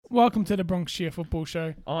Welcome to the Bronx Cheer Football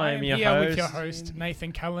Show. I am your here host. with your host,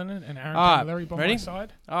 Nathan Callanan and Aaron All right, Camilleri by ready? my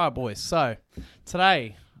side. All right, boys. So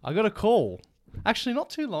today I got a call. Actually, not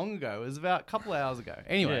too long ago. It was about a couple of hours ago.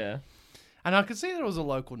 Anyway, Yeah. and I could see that it was a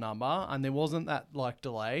local number, and there wasn't that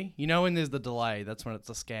delay. You know, when there's the delay, that's when it's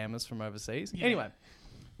the scammers from overseas. Yeah. Anyway,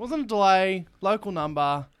 wasn't a delay. Local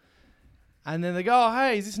number, and then they go, "Oh,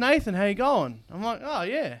 hey, is this Nathan? How you going?" I'm like, "Oh,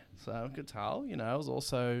 yeah." So I could tell. You know, it was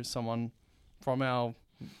also someone from our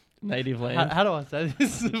Native land. how do I say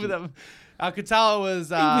this? I could tell it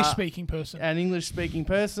was English-speaking person. an English-speaking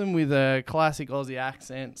person with a classic Aussie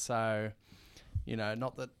accent. So, you know,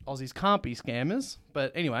 not that Aussies can't be scammers,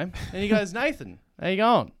 but anyway. And he goes, "Nathan, how you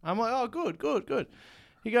going?" I'm like, "Oh, good."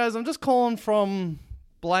 He goes, "I'm just calling from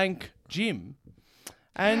blank gym,"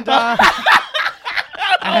 and hold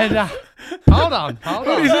on.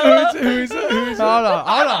 Who is it? Hold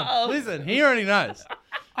on. Listen, he already knows.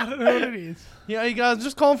 I don't know what it is. Yeah, you guys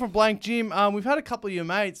just calling from blank gym. We've had a couple of your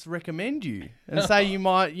mates recommend you and say you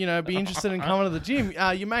might, be interested in coming to the gym.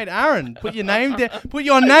 Your mate Aaron, put your name down. Put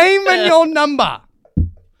your name and your number.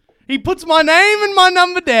 He puts my name and my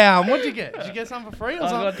number down. What'd you get? Did you get something for free or I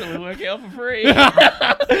something? got to work out for free.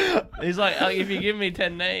 He's like, if you give me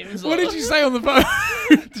 10 names. What did you say on the phone?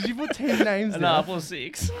 Did you put 10 names down? No, I put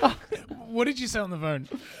 6. What did you say on the phone?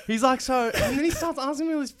 He's like, so, and then he starts asking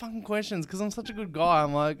me all these fucking questions because I'm such a good guy.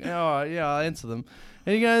 I'm like, "Yeah, all right, yeah, I'll answer them."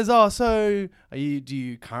 And he goes, "Oh, so do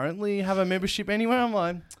you currently have a membership anywhere?" I'm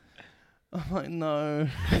like, "No."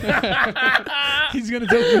 He's going to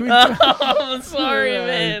talk you into I'm sorry,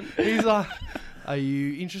 man. He's like, "Are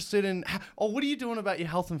you interested in? What are you doing about your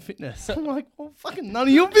health and fitness?" I'm like, "Well, fucking none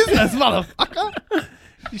of your business, motherfucker."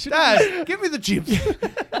 Dad, give me the chips.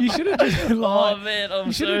 You should have just been Oh, like... man, I'm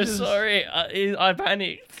You so should've just- sorry. I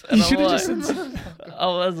panicked. You And should have I'm just... like, I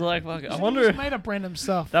was like, fuck, I I wonder just if made up random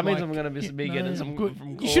stuff. that means like, I'm going to be getting some good.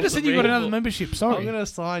 from You calls should have said from you got another people. membership. Sorry. I'm gonna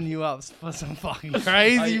sign you up for some fucking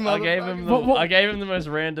crazy I gave motherfucker. him What- I gave him the most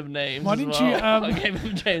random names. Why as didn't well. you, I gave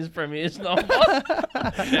him James Premier's number.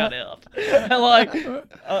 Shout out. And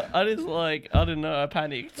I didn't know. I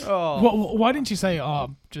panicked. Oh, Why didn't you say, I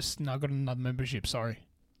got another membership, sorry.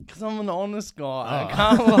 because I'm an honest guy. Oh. I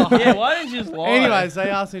can't lie. Yeah, why didn't you just lie? Anyways, they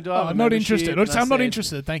asked me, "Do I have a I'm not membership?" interested. And I I'm not said,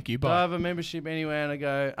 interested. Thank you. "Do I Bye. have a membership anywhere?" And I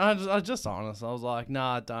go, and I was just honest. I was like,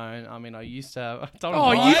 "Nah, I don't. I mean, I used to have." I told him Oh,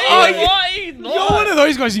 why. You're one of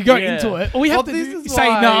those guys. You go Yeah. into it. All you have Well, to this do is is say,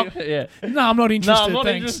 why- no, Yeah. no, I'm not No, interested. I'm not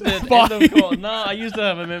thanks. interested. Bye. End of call. No, I used to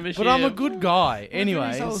have a membership. But I'm a good guy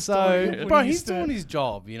anyway. whole So, story. bro, What he he's used to- doing his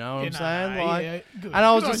job. You know what I'm saying? Nah, Like, yeah, good. and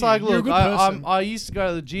I was Good just on like, you. You're a look, good person. I used to go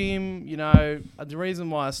to the gym. You know, the reason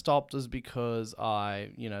why I stopped is because I,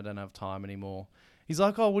 don't have time anymore. He's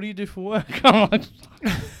like, "Oh, what do you do for work?" I'm like,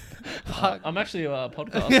 "Fuck." I'm actually a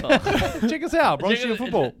podcaster. Check us out, Bronx Check Cheer it-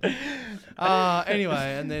 Football.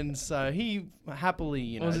 Anyway, and then so he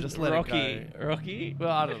happily, Was it just let Rocky? it go. Rocky? Well,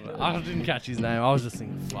 I don't know. I didn't catch his name. I was just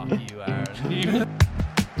thinking, "Fuck you, Aaron."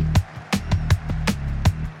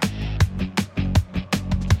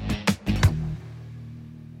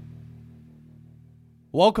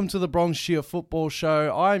 Welcome to the Bronx Cheer Football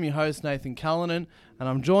Show. I am your host, Nathan Callanan, and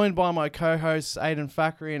I'm joined by my co-hosts, Aidan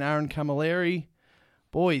Fackery and Aaron Camilleri.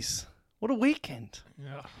 Boys, what a weekend.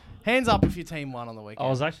 Yeah. Hands up if your team won on the weekend. I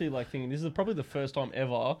was actually thinking this is probably the first time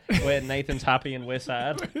ever where Nathan's happy and we're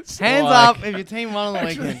sad. Hands like- up if your team won on the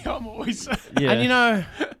Actually, weekend. I'm always... Yeah. And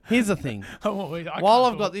here's the thing. While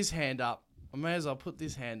I've got this hand up, I may as well put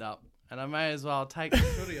this hand up, and I may as well take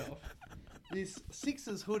this hoodie off. This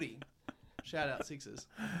Sixers hoodie. Shout out Sixers.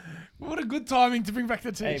 What a good timing to bring back the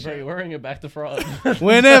Hey, t-shirt. bro, you're wearing it back to front.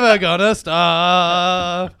 We're never gonna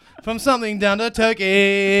stop from something down to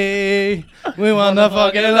Turkey. We wanna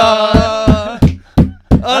fucking love.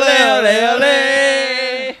 Ole, ole,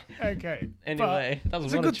 ole. Okay. Anyway, that was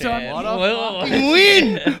it's a what good time. chant. What a Well, fucking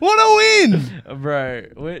win! What a win! Bro,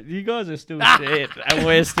 you guys are still shit, and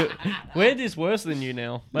we're just worse than you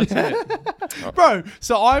now. That's it. Bro,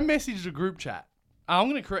 so I messaged a group chat. I'm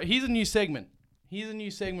gonna create. Here's a new segment.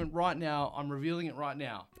 Right now. I'm revealing it right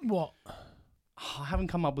now. What? I haven't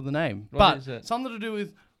come up with a name, What but is it? something to do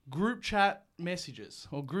with group chat messages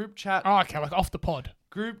or group chat. Oh, okay, like off the pod.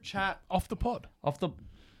 Group chat. Off the pod. Off the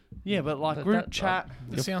Yeah, but like That- group that- chat.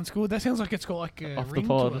 That sounds good. That sounds like it's got like a Off the ring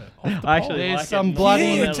pod. to it. Off the I actually There's like some it. bloody-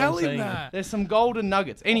 Yeah, Now tell I'm him saying that. There's some golden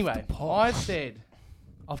nuggets. Anyway, the pod. I said,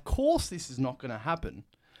 of course this is not going to happen.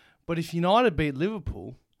 But if United beat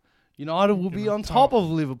Liverpool, United will be on top of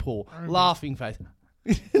Liverpool. remember. Laughing face.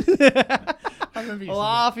 I remember you said that.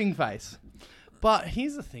 Laughing face. But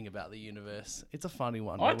here's the thing about the universe. It's a funny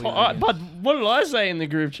one. But but what did I say in the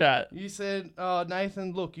group chat? you said, "Oh,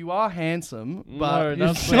 Nathan, look, you are handsome, No, but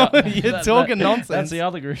that's you're talking nonsense." That's the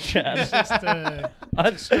other group chat. It's just strange.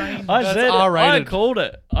 I That's said it. I R-rated. called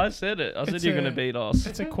it. I said it. I said It's you're a- going to beat us.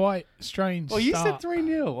 It's a quite strange. Well, you said start.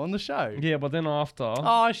 3-0 on the show. Yeah, but then after.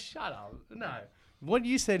 Oh, shut up. No. What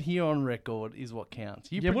you said here on record is what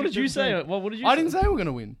counts. You Yeah, what did you predicted say? three. What did you I say? didn't say we're going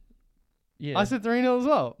to win. Yeah. I said 3-0 as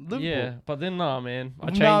well. Liverpool. Yeah, but then man. I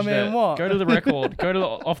changed Nah, man, it. what? Go to the record. Go to the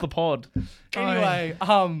off the pod. Anyway,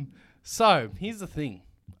 so here's the thing.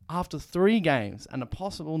 After 3 games and a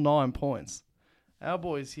possible 9 points, our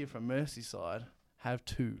boys here from Merseyside have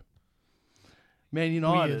 2. Man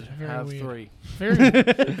United Very have weird. 3. Very,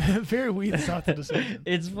 very weird start to the season.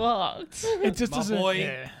 It's fucked. It just My doesn't. boy,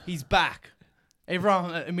 Yeah. he's back.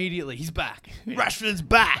 Everyone immediately, he's back. Rashford's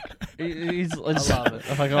back. It's, I love it.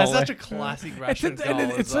 If I go That's away. such a classic It's, Rashford goal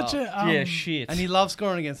it's as such well. a yeah, shit. And he loves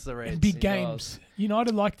scoring against the Reds. big He games.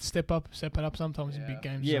 United like to step it up sometimes in Yeah. big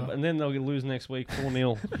games. Yeah, so. and then they'll lose next week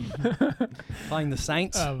 4-0. does. Playing the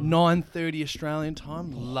Saints, 9:30 Australian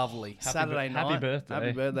time. Lovely. Saturday night. happy birthday.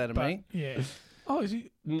 Happy birthday to But, me. yeah. Oh, is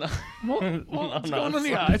he? No. What's No, going on it's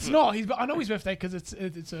here? not. It's not. I know his birthday because it's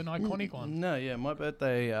an iconic one. No, yeah, my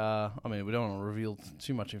birthday. I mean, we don't want to reveal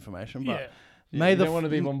too much information, but Yeah. May you the don't want to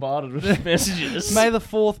be f- bombarded with messages. May the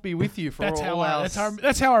 4th be with you for That's all how our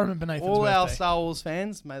that's how I remember Nathan's all our birthday. Star Wars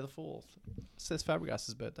fans. May the 4th. Says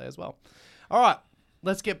Fabregas' birthday as well. All right,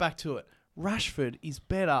 let's get back to it. Rashford is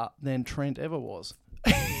better than Trent ever was.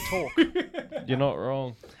 Talk. You're not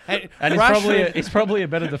wrong. And And Rashford- he's probably a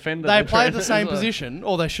better defender. They than play Trent the as same well. position,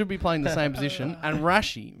 or they should be playing the same position. And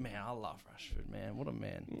Rashi, man, I love Rashford, man. What a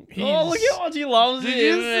man. Oh, look at what he loves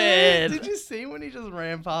him, man. Did you see when he just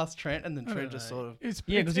ran past Trent and then I Trent don't just know. sort of... It's,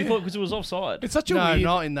 Yeah, because he thought it was offside. it's such a No, weird.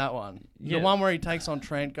 not in that one. Yeah. The one where he takes on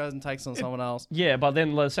Trent, goes and takes on someone else. Yeah, but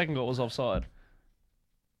then the second goal was offside.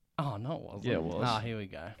 Oh, no, it wasn't. Yeah, it was. Ah, here we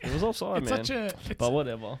go. It was offside, It's man. such a. But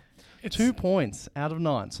whatever. It's 2 points out of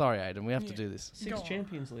 9. Sorry, Aiden, we have to do this. 6 Go on.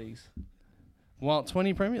 Champions Leagues. Well,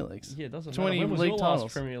 20 Premier Leagues. Yeah, it doesn't 20 matter. When was league your titles.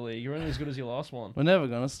 last Premier League? You're only as good as your last one. We're never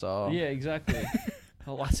going to stop. Yeah, exactly.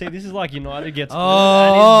 Oh, I see. This is like United gets. Oh,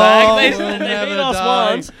 and he's we'll back. They never beat us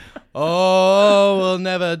die. once. Oh, we'll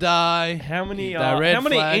never die. How many? Keep that red How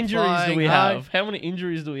many flag injuries do flying we high. have? How many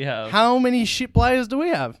injuries do we have? How many shit players do we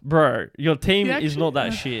have? Bro, your team Yeah, is not that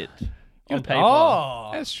actually, shit on paper. Oh,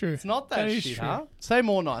 That's true. it's not that, That is shit, true. huh? Say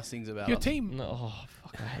more nice things about Your it. team. No, oh,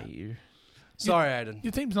 fuck, I hate you. Sorry, Aiden.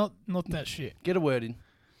 Your team's not that shit. Get a word in.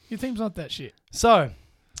 Your team's not that shit. So,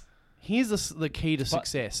 here's the key to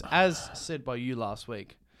success, as said by you last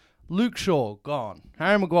week. Luke Shaw, gone.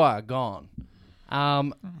 Harry Maguire, gone.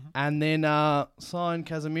 And then signed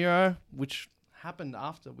Casemiro, which happened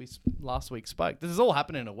after we last week spoke. This has all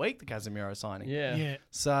happened in a week, the Casemiro signing. Yeah. Yeah.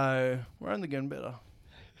 So, we're only getting better.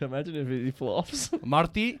 Imagine if he flops.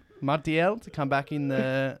 Martial to come back in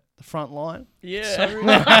the front line. Yeah.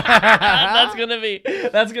 that's gonna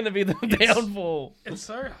be the downfall. It's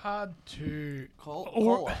so hard to.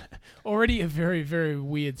 Call. Already a very, very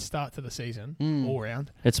weird start to the season all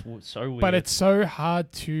round. It's so weird. But it's so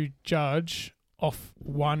hard to judge off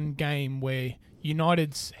one game where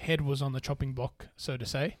United's head was on the chopping block, so to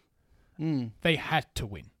say. They had to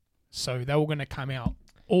win. So they were going to come out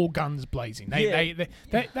all guns blazing. They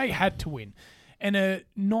had to win. And a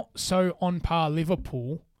not so on par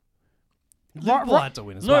Liverpool. Liverpool had to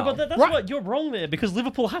win as no, well. but that's Right. what you're wrong there because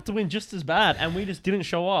Liverpool had to win just as bad, and we just didn't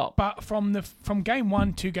show up. But from game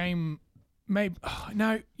 1 to game maybe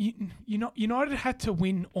United had to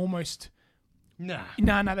win almost. Nah.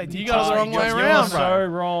 No, they did. You got it the wrong way You're around, so bro.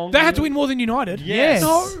 wrong. They had to win more than United. Yes.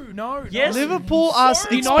 No. Yes. Liverpool are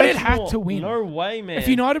United had to win. No way, man. If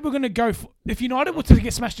United were going to go, if United were to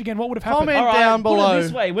get smashed again, what would have happened? Comment All right, down put below. it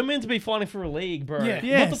this way: we're meant to be fighting for a league, bro. Yeah. What the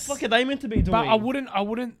Yes. fuck are they meant to be doing? But I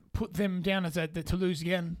wouldn't put them down as to lose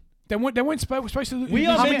again. They weren't supposed to lose. We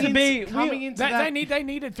are lose meant again. to be coming into that. They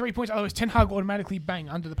needed 3 points. Otherwise, Ten Hag automatically bang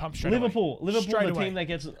under the pump straight Liverpool, away. the Straight away.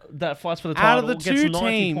 team that fights for the Out title, of the gets two 90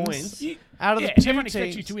 teams, points. Out of Yeah, the two everyone expects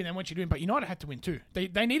you teams. to win. They want you to win, but United had to win too. They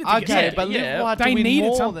needed to Okay, get. but yeah. Liverpool had to They win needed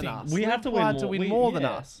more something. than us. We had to Liverpool win had more. to win We- more than yeah.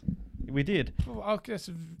 us. We did. I guess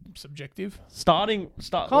subjective. Start.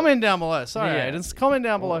 Comment down below. Sorry, Yeah. Aiden. Comment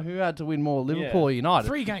down below who had to win more, Liverpool or United.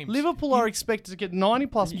 3 games. Liverpool are expected to get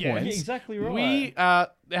 90-plus Yeah, points. exactly right. We, our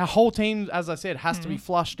whole team, as I said, has to be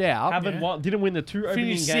flushed out. Didn't win the 2 opening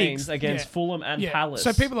Finished games sixth. against Yeah. Fulham and Palace.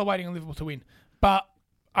 So people are waiting on Liverpool to win, but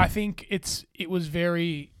I think it was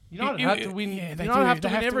very. United have to win. Yeah, they United do. have to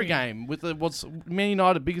They win every game. With what's Man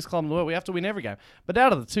United, biggest club in the world, we have to win every game. But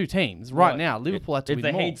out of the two teams, right now, Liverpool have to if win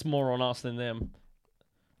the more. heat's more on us than them.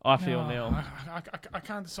 I feel now. I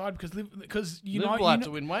can't decide because Liverpool had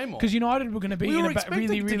to win way more. Because United were going to be We in were a expecting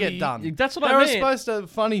really, to really get done. That's what They I were meant. supposed to.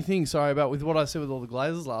 Funny thing, sorry about with what I said with all the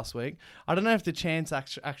Glazers last week. I don't know if the chance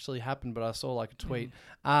actually happened, but I saw like a tweet.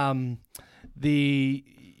 The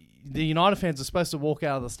United fans are supposed to walk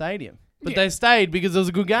out of the stadium, but they stayed because it was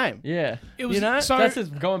a good game. Yeah. It was, You know? so That's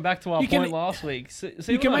just going back to our you can- point last week. See you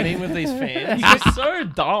what can I make- mean with these fans? you can- It's so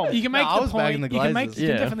dumb. you can make I the was point. bagging the You can Glazers.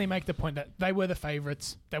 Yeah. definitely make the point that they were the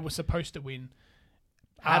favourites. They were supposed to win.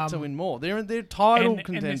 Had to win more. They're title And they're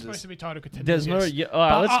contenders. supposed to be title contenders. There's no. yes. Yeah, all right,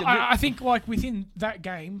 But let's get. I think like within that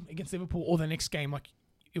game against Liverpool or the next game, like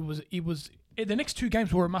it was the next two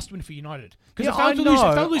games were a must win for United because Yeah, if they were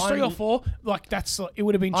to lose 3 or 4, like it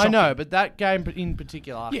would have been. I Shocking. know, but that game in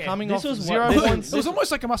particular, Yeah, coming this off was 0 what- this points. It was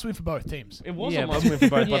almost like a must win for both teams. It was Yeah, a must win for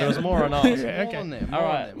both, but yeah. it was more on us. Yeah, okay. More on them, All more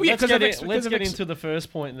on right, them. Well, yeah, let's 'cause get of it. ex- Let's because of get ex- into the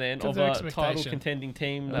first point then because of of a title expectation. contending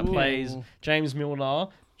team that Ooh. plays James Milner,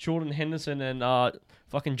 Jordan Henderson, and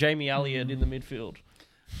fucking Jamie Elliott in the midfield.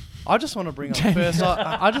 I just want to bring up first.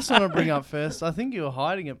 I just want to bring up first. I think you were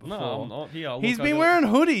hiding it before. No, I'm not. Yeah, He's been wearing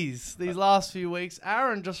hoodies these last few weeks.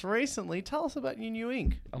 Aaron, just recently, tell us about your new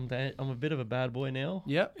ink. I'm a bit of a bad boy now.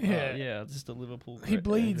 Yep. Yeah. Yeah, just a Liverpool. He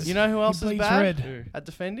bleeds. You know who else He is bleeds bad red. Who? at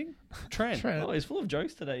defending? Trent. Trent. Oh, he's full of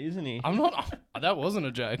jokes today, isn't he? I'm not. That wasn't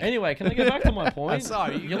a joke. Anyway, can I get back to my point?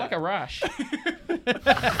 Sorry, you You're go. like a rash.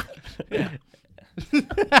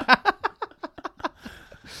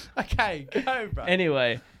 Okay, go, bro.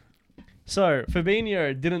 Anyway, so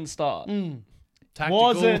Fabinho didn't start.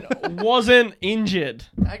 Tactical. Wasn't injured.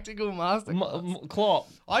 Tactical masterclass. Klopp.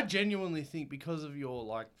 I genuinely think because of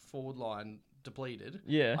your forward line depleted,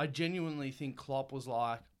 Yeah. I genuinely think Klopp was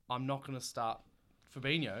like, I'm not going to start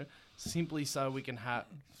Fabinho simply so we can have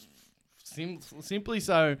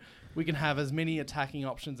as many attacking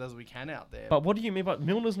options as we can out there. But what do you mean by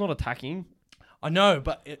Milner's not attacking? I know,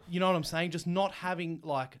 but you know what I'm saying? Just not having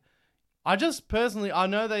I just personally, I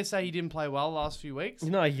know they say he didn't play well last few weeks.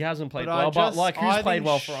 No, he hasn't played But well. I Who's think played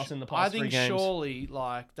well for us in the past 3 games? I think surely,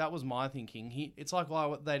 that was my thinking. It's like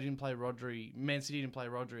why they didn't play Rodri. Man City didn't play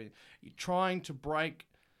Rodri. You're trying to break.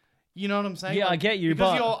 You know what I'm saying? Yeah, I get you,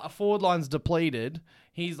 because but your forward line's depleted.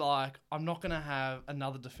 He's like, I'm not gonna have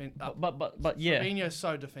another defense. but yeah, Fabinho's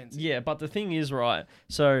so defensive. yeah. But the thing is, right?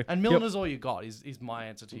 So And Milner's all you got. Is my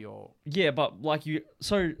answer to your. yeah, but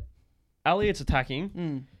so Elliott's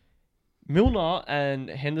attacking. Milner and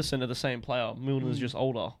Henderson are the same player. Milner's just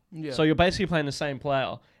older. Yeah. So you're basically playing the same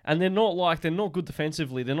player. And they're not good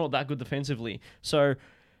defensively. They're not that good defensively. So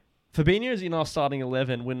Fabinho's in our starting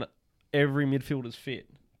 11 when every midfielder's fit.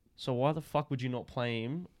 So why the fuck would you not play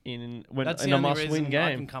him That's in the a only must-win reason I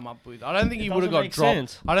can game? come up with. I don't think It he would have doesn't got make dropped.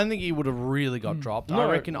 sense. I don't think he would have really got dropped. No.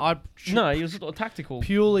 I reckon No, he was tactical.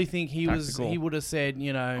 purely think Tactical. he would have said,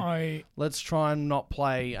 let's try and not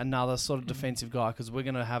play another sort of defensive guy because we're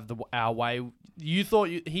going to have our way. He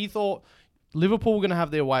thought Liverpool were going to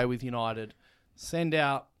have their way with United. Send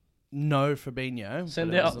out no Fabinho.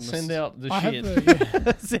 Send but it out was the I have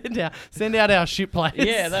shit. send out our shit players.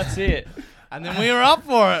 Yeah, that's it. And then we were up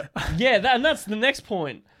for it. Yeah, and that's the next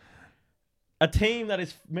point. A team that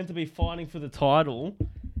is meant to be fighting for the title,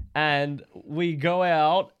 and we go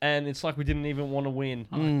out, and it's like we didn't even want to win.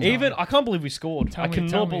 I can't believe we scored. I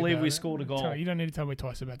cannot believe we scored a goal. You don't need to tell me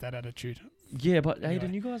twice about that attitude. Yeah, but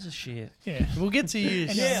Aiden, you guys are shit. Yeah. We'll get to you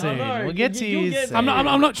Yeah, I soon. know. We'll get to You'll you get soon. there.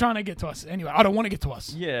 I'm not trying to get to us. Anyway, I don't want to get to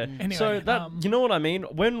us. Yeah. Anyway, So that you know what I mean?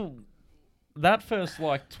 When that first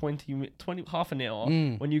 20 half an hour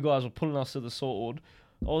when you guys were putting us to the sword,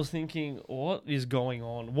 I was thinking, what is going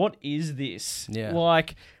on? What is this? Yeah.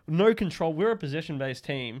 No control. We're a possession-based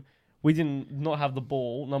team. We did not have the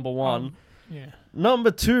ball, number one. Yeah.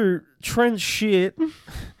 Number two, Trent shit.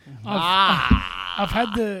 I've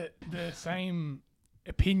had the same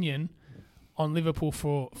opinion on Liverpool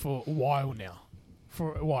for a while now.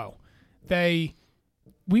 For a while.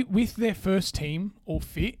 With their first team all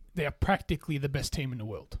fit, they are practically the best team in the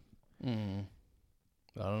world.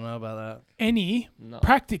 I don't know about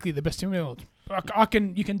Practically the best team in the world.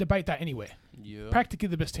 You can debate that anywhere. that. Yeah. Practically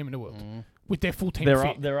the best team in the world with their full team They're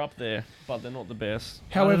fit. they're up there, but they're not the best.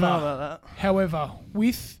 I don't know about that. However,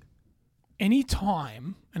 with any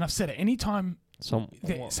time, and I've said it, any time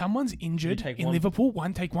someone's injured take in one- Liverpool,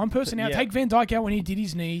 take one person out. Yeah. Take Van Dijk out when he did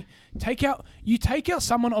his knee. Take out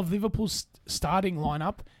someone of Liverpool's starting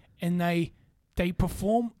lineup, and they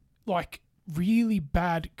perform really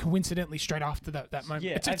bad. Coincidentally, straight after that moment.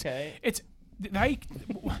 Yeah, okay.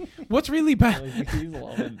 What's really bad? He's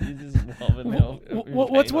loving. He's just loving how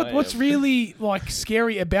What's really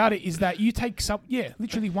scary about it is that you take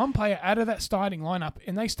literally one player out of that starting lineup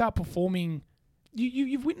and they start performing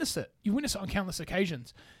You've witnessed it. You've witnessed it on countless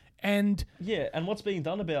occasions. And and what's being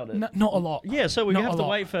done about it? Not a lot. Yeah, so we have to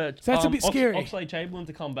wait for so that's a bit scary. Oxlade-Chamberlain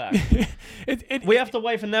to come back. We have to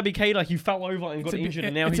wait for Naby Keita. He fell over and got injured,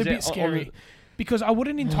 and now he's a bit scary. Because I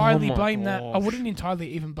wouldn't entirely blame that. I wouldn't entirely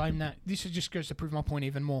even blame that. This just goes to prove my point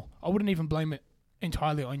even more. I wouldn't even blame it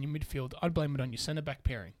entirely on your midfield. I'd blame it on your centre back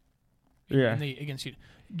pairing. Against you,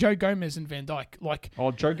 Joe Gomez and Van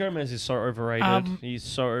Dijk. Joe Gomez is so overrated. He's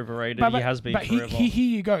so overrated. He has been forever. Here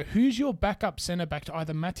you go. Who's your backup centre back to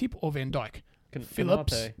either Matip or Van Dijk?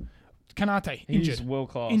 Phillips. Kanate injured. He's world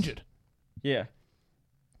class. Injured. Yeah.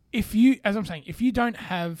 If you don't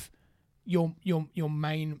have your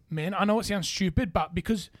main man, I know it sounds stupid, but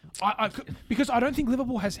because I don't think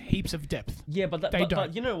Liverpool has heaps of depth. Yeah, but they don't.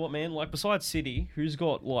 But you know what, man? Like besides City, who's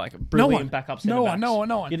got like brilliant backup centre backs? No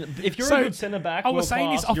one. If you're a good centre back, you're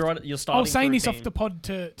starting. I was saying this off the pod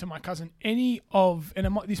to my cousin.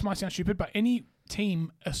 This might sound stupid, but any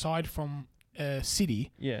team aside from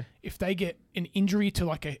City, if they get an injury to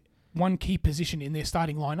like one key position in their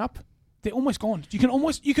starting lineup, they're almost gone. You can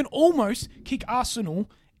almost kick Arsenal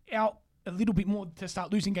out a little bit more to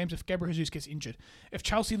start losing games if Gabriel Jesus gets injured. If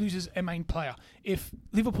Chelsea loses a main player, if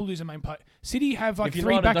Liverpool lose a main player, City have like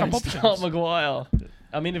three backup options. Start Maguire.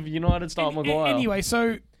 I mean, if United start Maguire. Anyway,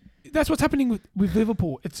 so that's what's happening with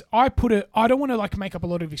Liverpool. I don't want to like make up a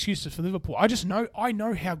lot of excuses for Liverpool. I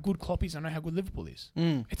know how good Klopp is. I know how good Liverpool is.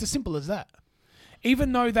 It's as simple as that.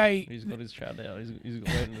 Even though he's got his trout out, he's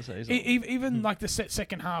waiting to say something. Even like the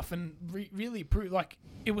second half and really proved like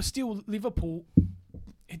it was still Liverpool.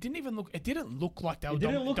 It didn't look like they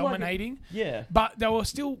were dominating. But they were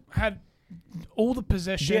still had all the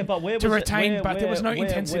possession to retain, but there was no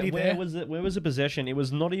intensity there. Where was the possession? It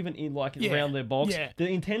was not even in around their box. Yeah. The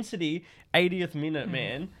intensity, 80th minute,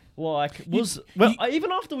 man.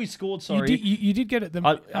 Even after we scored, sorry, you did get it.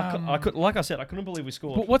 I couldn't believe we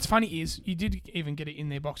scored. But what's funny is you did even get it in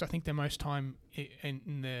their box. I think the most time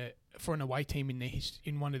for an away team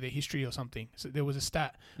in one of their history or something. So there was a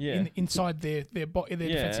stat inside their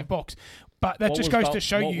defensive box. But that just goes to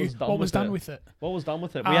show you what was done with it. What was done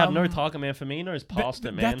with it? We had no target man. Firmino's past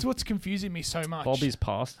it, man. That's what's confusing me so much. Bobby's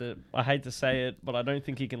past it. I hate to say it, but I don't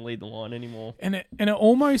think he can lead the line anymore. And it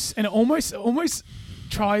almost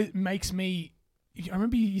makes me. I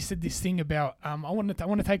remember you said this thing about. I want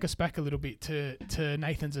to take us back a little bit to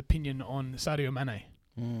Nathan's opinion on Sadio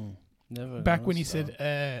Mane. Never. Back when he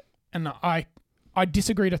said, and I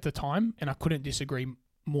disagreed at the time, and I couldn't disagree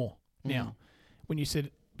more now. When you said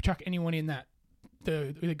chuck anyone in that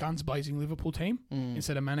the guns blazing Liverpool team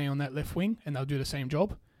instead of Mane on that left wing, and they'll do the same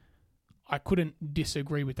job. I couldn't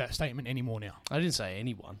disagree with that statement anymore now. I didn't say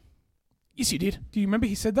anyone. Yes, you did. Do you remember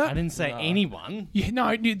he said that? I didn't say anyone. You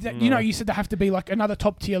said they have to be like another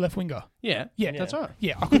top tier left winger. Yeah, that's right.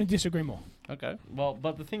 Yeah, I couldn't disagree more. Okay. Well,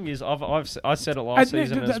 but the thing is, I said it last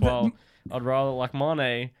season as well. I'd rather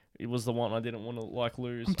Mane. It was the one I didn't want to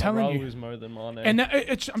lose. I'm telling I'd rather you, lose Mo than Mane. And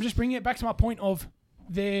I'm just bringing it back to my point of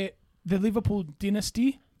the Liverpool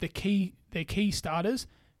dynasty, their key starters.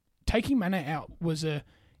 Taking Mane out was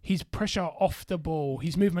his pressure off the ball,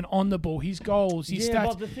 his movement on the ball, his goals, his stats.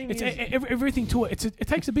 But the thing is, everything to it. It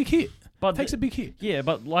takes a big hit. It takes a big hit. Yeah,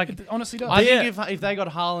 but it honestly does. I think if they got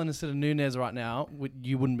Haaland instead of Nunez right now,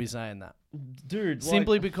 you wouldn't be saying that. Dude,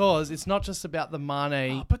 simply because it's not just about the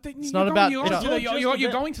Mane. But it's not about. You're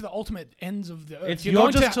going to the ultimate ends of the earth.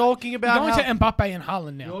 You're just talking about. You're going to Mbappe and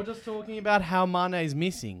Haaland now. You're just talking about how Mane's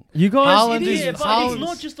missing. You guys, Haaland it's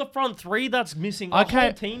not just the front three that's missing. The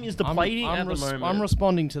whole team is depleting at the moment. I'm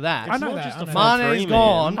responding to that. I know that. Mane's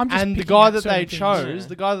gone, and the guy that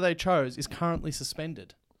they chose, is currently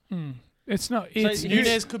suspended. It's not.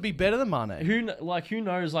 Nunez could be better than Mane. Who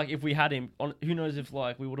knows? If we had him, who knows if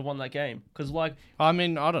we would have won that game? Because I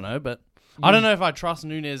mean, I don't know, but I don't know if I trust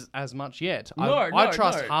Nunez as much yet. I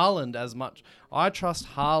trust Haaland as much. I trust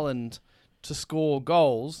Haaland to score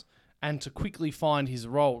goals and to quickly find his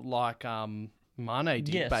role, like Mane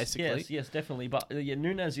did, basically. Yes, definitely. But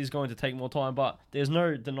Nunez is going to take more time. But there's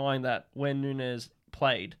no denying that when Nunez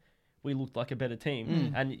played, we looked like a better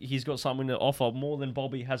team. And he's got something to offer more than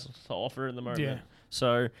Bobby has to offer in the moment. Yeah.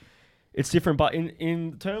 So it's different. But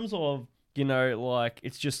in terms of,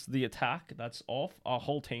 it's just the attack that's off. Our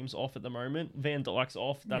whole team's off at the moment. Van Dijk's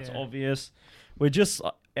off. That's obvious. We're just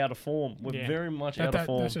out of form. We're very much out of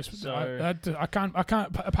form. I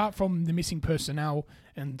can't, apart from the missing personnel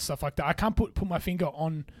and stuff like that, I can't put my finger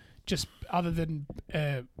on just other than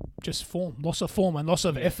just form, loss of form and loss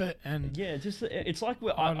of effort. And it's like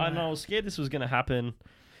I was scared this was going to happen.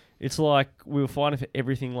 It's like we were fighting for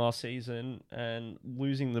everything last season and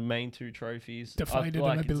losing the main 2 trophies. Deflated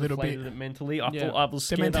I them a little bit. It mentally. I Yeah. thought I was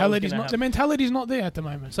The scared mentality's not there at the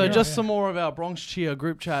moment. So just some more of our Bronx Cheer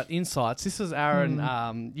group chat insights. This was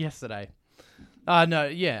Aaron yesterday. On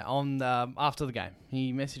after the game.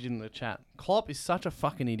 He messaged in the chat. Klopp is such a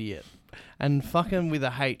fucking idiot. And fucking with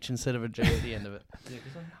a H instead of a G at the end of it.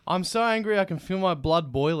 I'm so angry I can feel my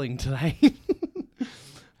blood boiling today.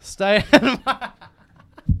 Stay out of my...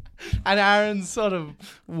 And Aaron's sort of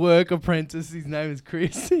work apprentice, his name is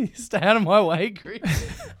Chris. Stay out of my way, Chris.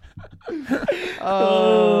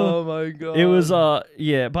 Oh my god. It was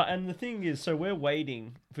but and the thing is, so we're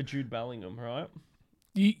waiting for Jude Bellingham, right?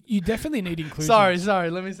 You definitely need inclusion. Sorry,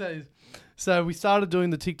 let me say this. So we started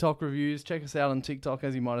doing the TikTok reviews. Check us out on TikTok,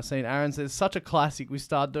 as you might have seen. Aaron says, such a classic, we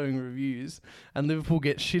start doing reviews and Liverpool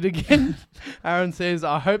gets shit again. Aaron says,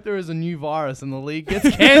 I hope there is a new virus and the league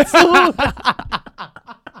gets cancelled.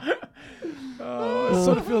 It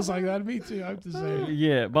sort of feels like that. Me too, I have to say.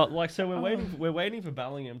 Yeah, but like, so we're waiting for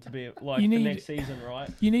Bellingham to be like for next season, right?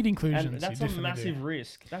 You need inclusion. And that's a massive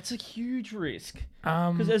risk. That's a huge risk.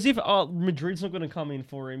 Because Because as if Madrid's not going to come in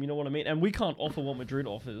for him, you know what I mean? And we can't offer what Madrid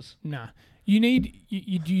offers. Nah, you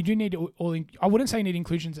do need all. I wouldn't say you need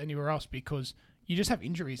inclusions anywhere else because you just have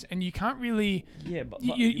injuries and you can't really. Yeah, but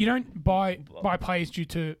you don't buy players due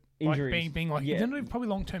to injuries. Like being like you don't need probably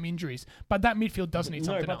long term injuries, but that midfield does need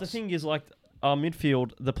something else. No, but the thing is, like our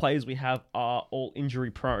midfield, the players we have are all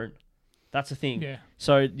injury prone. That's the thing. Yeah.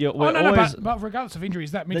 So we're always. But regardless of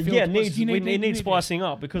injuries, that midfield needs spicing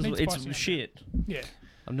up because it's spicing up. shit. Yeah.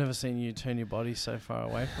 I've never seen you turn your body so far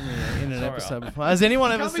away from me in an episode before. Has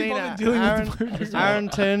anyone ever seen Aaron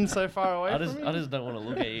turn so far away from me? I just don't want to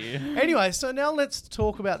look at you. Anyway, so now let's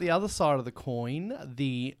talk about the other side of the coin,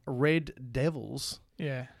 the Red Devils.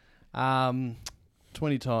 Yeah. 20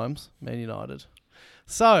 times, Man United.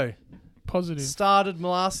 So, Positive. started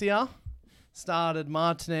Malacia, started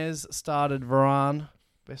Martinez, started Varane.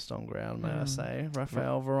 Best on ground, may I say.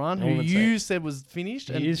 Rafael Varane, who you said was finished.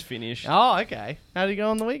 He is finished. Oh, okay. How did he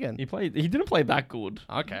go on the weekend? He didn't play that good.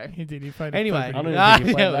 Okay. He did. He played. Anyway, I don't think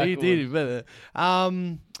he played that he good. did.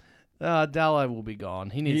 Dallo will be gone.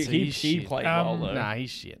 He needs to. He's He shit. played well though. Nah,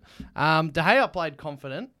 he's shit. De Gea played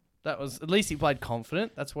confident. That was at least he played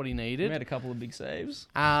confident. That's what he He needed. made a couple of big saves.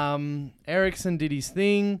 Ericsson did his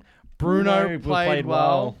thing. Bruno played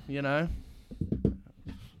well. You know,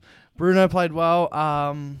 Bruno played well.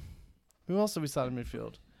 Who else did we start in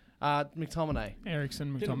midfield? McTominay.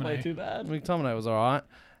 Ericsson, Didn't play Mm. too bad. McTominay was all right.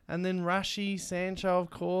 And then Rashi, Sancho, of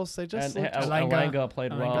course. They just And looked Alanga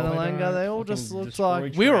played well. and Alanga, Alanga, they all fucking just looked destroyed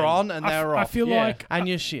like we were trains. on and they were off. I feel Yeah. like And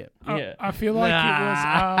you're shit. Yeah. I feel like it was.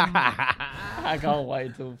 I can't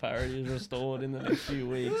wait till parity is restored in the next few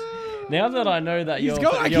weeks. Now that I know that you're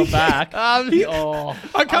gone. back, I'm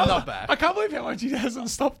not back. I can't believe how much he hasn't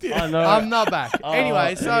stopped yet. I know. I'm not back. Oh,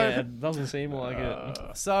 Anyway, so yeah, it doesn't seem like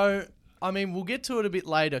it. So, I mean, we'll get to it a bit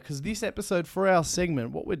later because this episode for our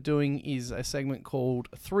segment, what we're doing is a segment called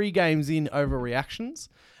 3 Games In Overreactions.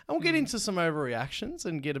 And we'll get into some overreactions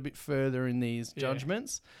and get a bit further in these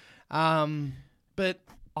judgments. But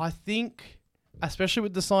I think, especially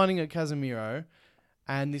with the signing of Casemiro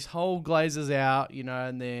and this whole Glazers out, you know,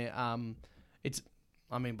 and they're,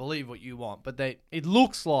 believe what you want, but it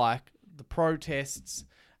looks like the protests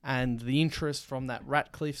and the interest from that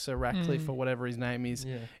Ratcliffe or whatever his name is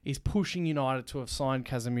pushing United to have signed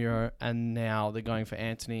Casemiro, and now they're going for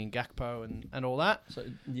Anthony and Gakpo and all that.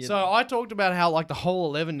 So I talked about how like the whole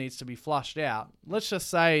 11 needs to be flushed out. Let's just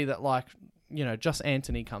say that like, you know, just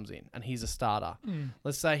Anthony comes in and he's a starter.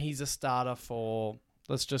 Let's say he's a starter for,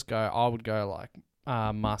 I would go like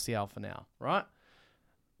Martial for now, right?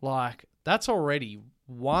 Like that's already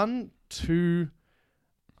 1, 2,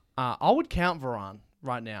 I would count Varane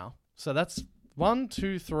right now. So that's 1,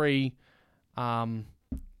 2, 3, 4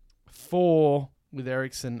 with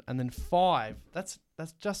Ericsson, and then 5. That's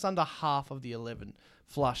just under half of the 11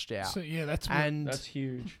 flushed out. So yeah, that's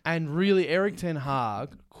huge. And really, Eric Ten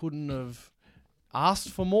Hag couldn't have asked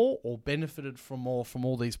for more or benefited from more from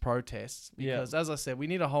all these protests because, as I said, we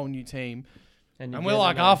need a whole new team. And we're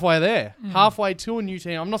like halfway there, halfway to a new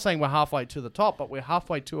team. I'm not saying we're halfway to the top, but we're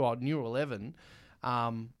halfway to our new 11.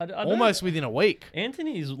 Almost within a week.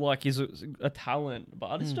 Anthony is a talent, but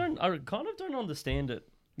I kind of don't understand it.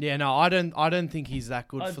 Yeah, no, I don't think he's that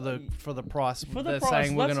good for the price they're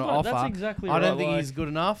saying we're going to offer. That's exactly I right. don't think he's good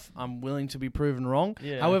enough. I'm willing to be proven wrong.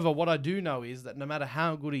 Yeah. However, what I do know is that no matter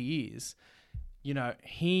how good he is, you know,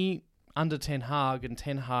 he under Ten Hag and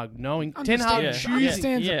Ten Hag knowing Ten Understand- Hag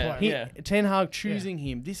understands the yeah, player. yeah. Ten Hag choosing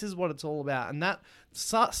him. This is what it's all about. And that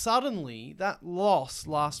suddenly that loss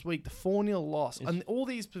last week, the 4-0 loss, and all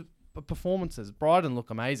these performances. Brighton look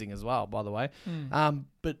amazing as well, by the way.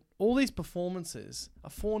 But all these performances, a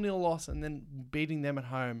 4-0 loss and then beating them at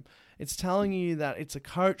home, it's telling you that it's a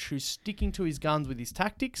coach who's sticking to his guns with his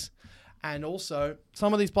tactics. And also,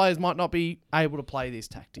 some of these players might not be able to play these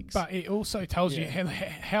tactics. But it also tells you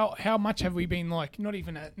how much have we been like, not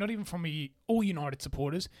even from all United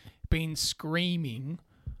supporters, been screaming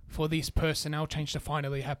for this personnel change to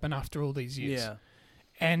finally happen after all these years. Yeah.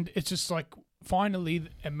 And it's just like, finally,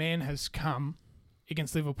 a man has come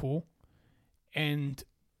against Liverpool and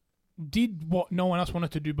did what no one else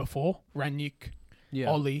wanted to do before. Ranić,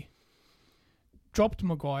 Ollie, dropped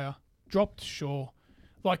Maguire, dropped Shaw.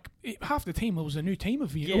 Like half the team, it was a new team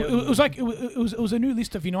of United. It was like it was a new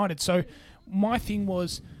list of United. So my thing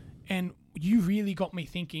was, and you really got me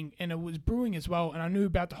thinking, and it was brewing as well. And I knew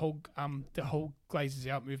about the whole Glazers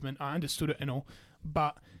out movement. I understood it and all,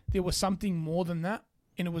 but there was something more than that,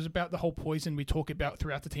 and it was about the whole poison we talk about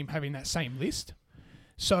throughout the team having that same list.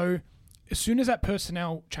 So as soon as that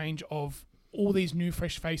personnel change of all these new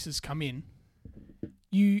fresh faces come in,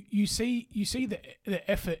 you see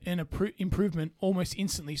the effort and improvement almost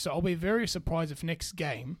instantly. So I'll be very surprised if next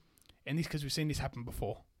game, and this because we've seen this happen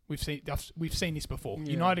before. We've seen this before.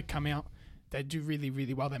 Yeah. United come out, they do really,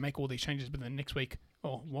 really well. They make all these changes, but then next week,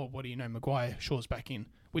 oh well, what do you know? Maguire, Shaw's back in.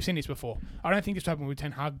 We've seen this before. I don't think this happened with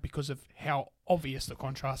Ten Hag because of how obvious the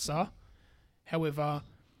contrasts are. However,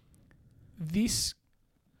 this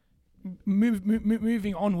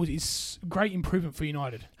moving onward is great improvement for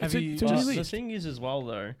United. The thing is as well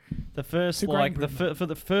though, the first for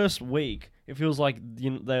the first week, it feels like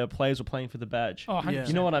the players were playing for the badge. Oh, 100%.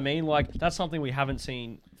 You know what I mean? Like that's something we haven't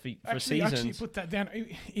seen for seasons. I actually put that down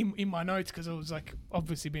in my notes because I was like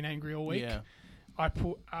obviously been angry all week. Yeah. I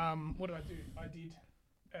put what did I do? I did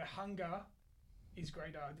hunger is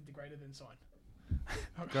greater. I did the greater than sign.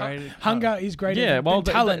 Hunger is greater than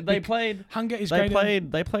talent. They played. Hunger is they greater.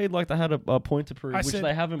 They played like they had a point to prove, which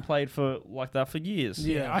they haven't played for like that for years.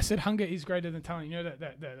 Yeah, I said hunger is greater than talent. You know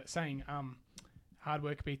that saying, hard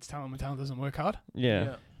work beats talent when talent doesn't work hard.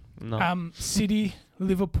 Yeah. No. City,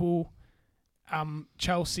 Liverpool,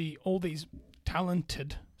 Chelsea, all these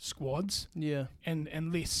talented squads. Yeah.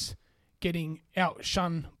 And lists getting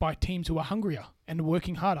outshone by teams who are hungrier and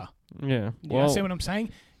working harder. Yeah. Well, you see what I'm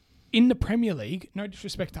saying? In the Premier League, no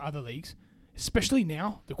disrespect to other leagues, especially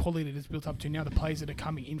now, the quality that is built up to now, the players that are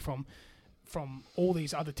coming in from all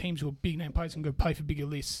these other teams who are big name players and go play for bigger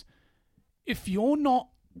lists. If you're not,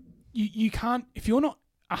 you can't. If you're not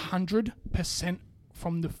 100%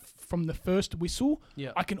 from the first whistle,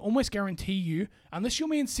 I can almost guarantee you, unless you're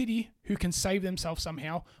Man City who can save themselves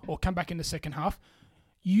somehow or come back in the second half,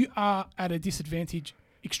 you are at a disadvantage.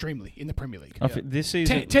 Extremely in the Premier League. I think this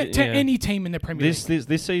season, any team in the Premier League.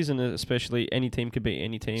 This season especially, any team could beat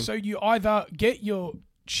any team. So you either get your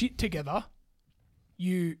shit together,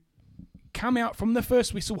 you come out from the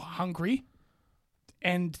first whistle hungry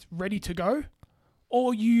and ready to go,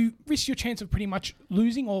 or you risk your chance of pretty much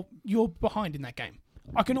losing or you're behind in that game.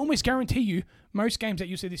 I can almost guarantee you most games that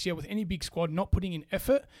you see this year with any big squad not putting in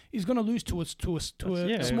effort is going to lose to a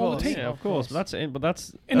smaller team. Yeah, of course. That's the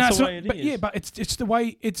way it is. But yeah, but it's the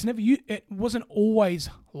way it's never. It wasn't always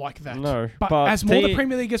like that. No, but as more the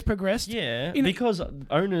Premier League has progressed, because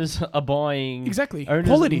owners are buying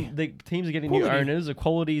quality. The teams are getting new owners. The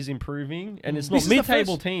quality is improving, and it's not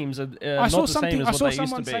mid-table teams are not the same as what they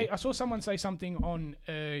used to be. I saw someone say something on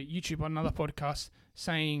YouTube on another podcast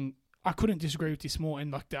saying. I couldn't disagree with this more, and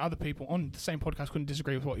like the other people on the same podcast couldn't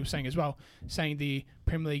disagree with what you were saying as well, saying the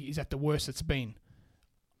Premier League is at the worst it's been.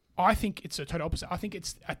 I think it's a total opposite. I think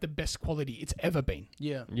it's at the best quality it's ever been.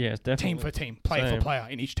 Yeah, definitely. Team for team, player for player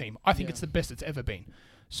in each team. I think it's the best it's ever been.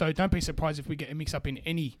 So don't be surprised if we get a mix up in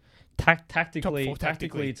any tactically.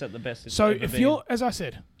 It's at the best. It's so if you're, as I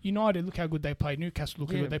said, United, look how good they played. Newcastle,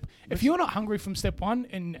 look how good they played. If you're not hungry from step one,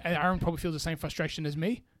 and Aaron probably feels the same frustration as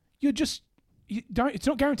me, you're just. It's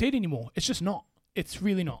not guaranteed anymore. It's just not. It's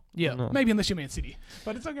really not. Yeah. No. Maybe unless you're Man City.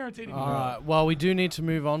 But it's not guaranteed anymore. All right. Well, we do need to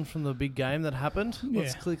move on from the big game that happened. Yeah.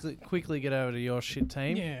 Let's quickly get over to your shit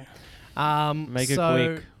team. Yeah. Make it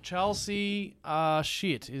quick. Chelsea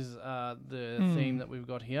shit is the theme that we've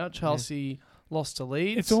got here. Chelsea lost to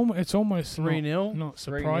Leeds. It's almost 3-0. Not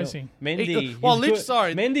surprising. Mendy.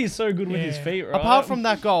 Mendy's so good with his feet, right? Apart from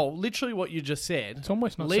that goal, literally what you just said. It's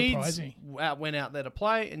almost not surprising. Leeds went out there to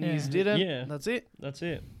play and Leeds didn't. Yeah. That's it. It's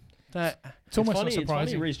almost not surprising. It's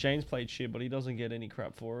funny Reece James played shit, but he doesn't get any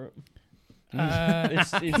crap for it.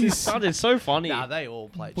 It's so funny. Nah, they all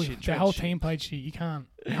played shit. The whole team played shit. You can't.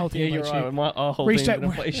 The whole team Yeah, you're played shit. right. Our whole team's going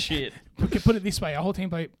to play shit. We could put it this way: our whole team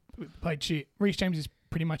played shit. Reece James is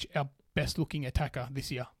pretty much our best looking attacker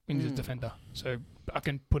this year in his defender. So I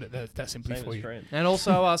can put it that simply Same for as you. Trent. And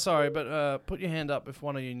also, sorry, but put your hand up if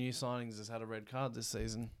one of your new signings has had a red card this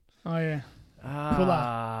season. Oh yeah,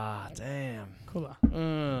 Damn. cooler.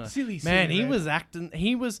 Silly, Man, he red. was acting.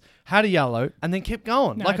 Had a yellow and then kept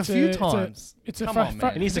going No, like a few times. It's a Come fru- on, fru-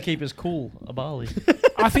 man. He needs to keep his cool, a Bali.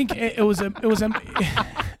 I think it was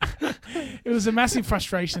a massive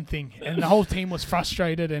frustration thing, and the whole team was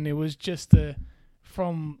frustrated, and it was just it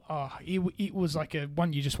was like a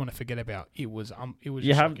one you just want to forget about. It was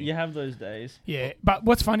You have those days. Yeah, but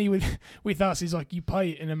what's funny with us is like you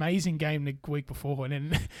play an amazing game the week before,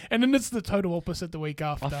 and then it's the total opposite the week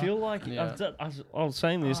after. I feel like I was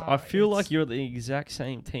saying this. I feel like you're the exact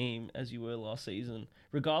same team as you were last season,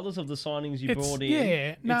 regardless of the signings you brought in.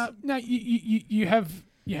 Yeah, no, you have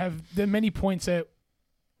the many points that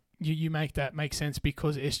you make that make sense,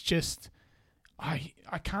 because it's just I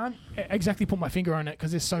can't exactly put my finger on it because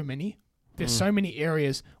there's so many. There's so many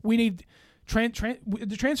areas we need.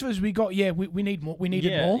 The transfers we got, we need more. We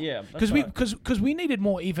needed more. Yeah, because we needed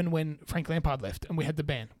more even when Frank Lampard left and we had the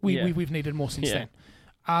ban. We've needed more since then.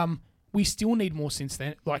 We still need more since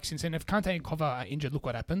then. If Kante and Kova are injured, look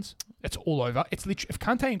what happens. It's all over. It's literally if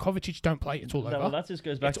Kante and Kovacic don't play, it's all over. Well, that just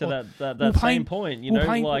goes back to that we're same point. We're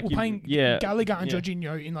playing Gallagher and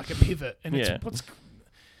Jorginho in like a pivot, and it's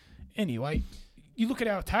anyway. You look at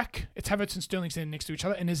our attack; it's Havertz and Sterling standing next to each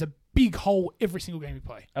other, and there's a big hole every single game we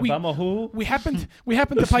play. We happened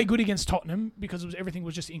to play good against Tottenham because everything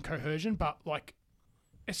was just in cohesion, but like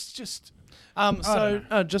it's just.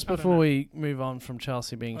 Just before we move on from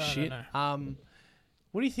Chelsea being shit, what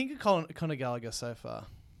do you think of Conor Gallagher so far?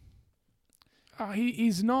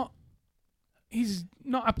 He's not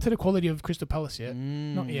up to the quality of Crystal Palace yet.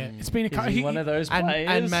 Not yet. It's been Is he one of those players?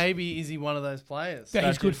 And maybe is he one of those players that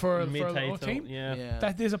he's good for a little team. team? Yeah.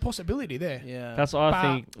 That there's a possibility there. Yeah. That's what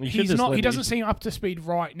I think. He's not. He doesn't seem up to speed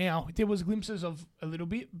right now. There was glimpses of a little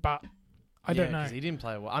bit, but I don't know. He didn't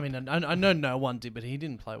play well. I mean, I know no one did, but he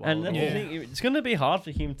didn't play well. And that's the thing. It's going to be hard for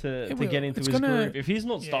him to get into his group if he's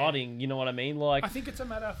not starting. You know what I mean? Like, I think it's a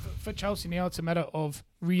matter for Chelsea now. It's a matter of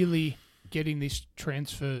really getting these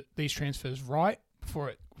transfers right before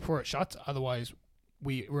it shuts. Otherwise,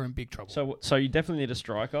 we're in big trouble. So you definitely need a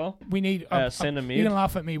striker. We need centre mid. You're gonna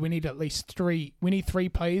laugh at me. We need at least three. We need 3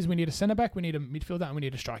 players. We need a centre back. We need a midfielder, and we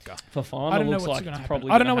need a striker. Fofana I don't know looks what's like going to it's happen.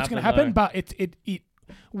 probably. I don't know what's going to happen, though. but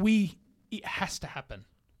it has to happen.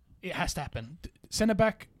 It has to happen. Centre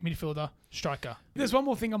back, midfielder, striker. There's one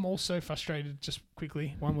more thing I'm also frustrated. Just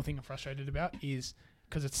quickly, one more thing I'm frustrated about is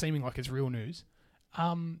because it's seeming like it's real news.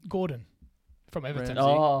 Gordon from Everton.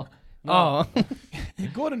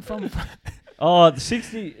 Gordon from. Oh,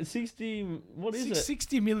 60. What is it?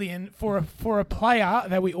 60 million for a player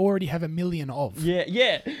that we already have 1 million of.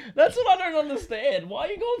 Yeah. That's what I don't understand. Why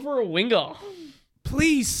are you going for a winger?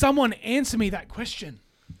 Please, someone answer me that question.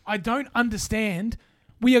 I don't understand.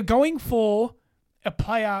 We are going for a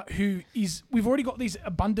player who is... We've already got these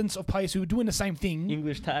abundance of players who are doing the same thing.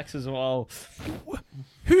 English tax as well.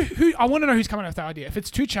 Who? I want to know who's coming up with that idea. If it's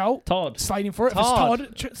Tuchel, Todd. Slate him for it. Todd.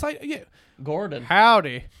 If it's Todd, yeah. Gordon.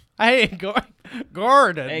 Howdy. Hey, Gordon.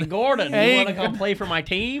 Hey, Gordon. Hey. You want to come play for my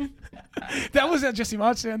team? That was how Jesse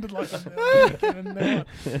March sounded like.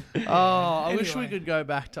 I wish we could go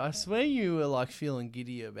back to... I swear you were like feeling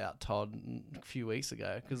giddy about Todd a few weeks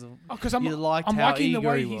ago because I'm liking the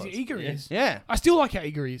way he's eager is. Yeah. I still like how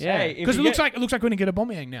eager he is. Yeah. Because it looks like we're going to get a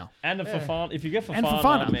Aubameyang now. And if you get And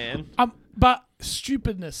Fofana, Fofana. man. But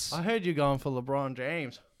stupidness. I heard you going for LeBron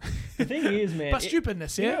James. The thing is, man. But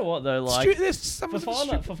stupidness, yeah. You know what though? Like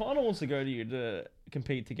Fofana wants to go to you to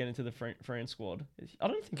compete to get into the France squad. I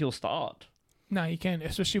don't think he'll start. No, you can,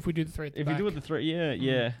 especially if we do the 3 at the If back. you do it the 3,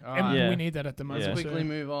 yeah. And we need that at the moment. Let's quickly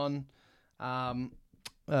move on. I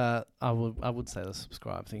would say the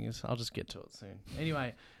subscribe thing is. I'll just get to it soon.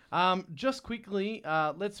 Anyway, just quickly,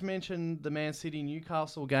 let's mention the Man City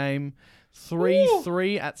Newcastle game,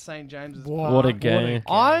 3-3 at St James's Park. What a game!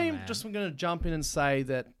 I'm just going to jump in and say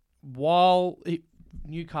that while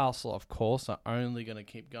Newcastle, of course, are only going to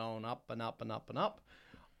keep going up and up and up and up,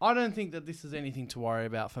 I don't think that this is anything to worry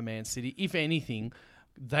about for Man City. If anything,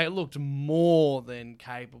 they looked more than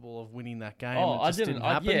capable of winning that game. Oh, it just didn't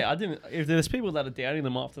happen. I didn't. If there's people that are doubting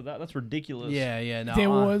them after that, that's ridiculous. Yeah.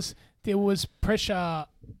 No, there was pressure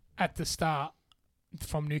at the start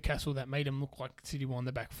from Newcastle that made him look like City were on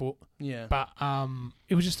the back foot. Yeah. But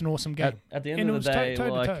it was just an awesome game. At the end And it of was the day, toe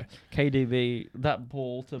to like toe. KDB, that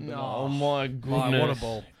ball to Bernard, oh my goodness, what a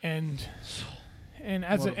ball. And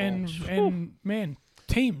What a and man,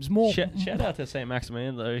 teams more. Shout out to St.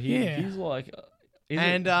 Maximin though. He's like, he's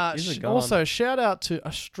a gun. Also, shout out to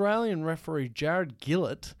Australian referee Jared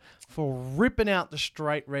Gillett for ripping out the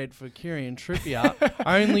straight red for Kieran Trippier,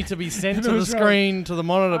 only to be sent to the screen to the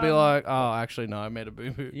monitor, be like, "Oh, actually, no, I made a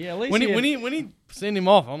boo boo." Yeah, at least when he sent him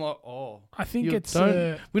off, I'm like, "Oh, I think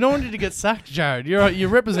we don't want you to get sacked, Jared. You're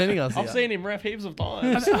representing us." I've here. seen him ref heaps of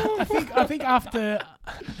times. I think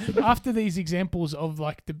after these examples of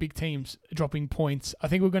like the big teams dropping points, I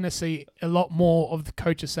think we're going to see a lot more of the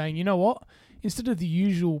coaches saying, you know what, instead of the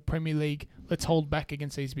usual Premier League, let's hold back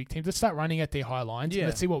against these big teams. Let's start running at their high lines. Yeah. And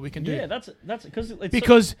let's see what we can do. Yeah, that's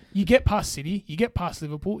because you get past City, you get past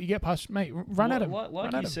Liverpool, you get past run at them.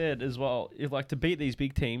 Like you said as well, if like to beat these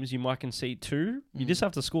big teams, you might concede 2. You just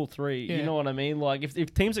have to score 3. Yeah. You know what I mean? Like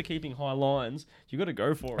if teams are keeping high lines, you got to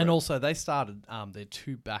go for it. And also, they started their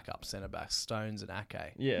 2 backup centre backs, Stones and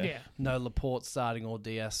Ake. yeah. No Laporte starting or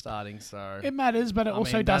Diaz starting, so It matters, but it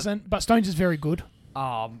also mean, doesn't. But Stones is very good.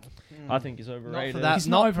 I think he's overrated. not for that. He's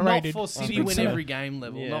not overrated. Not for City Good win centre. every game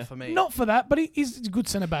level. Yeah. Not for me. Not for that, but he's a good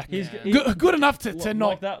centre back. He's Good enough to like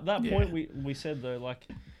not. that yeah. point we said though, like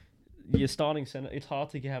your starting centre, it's hard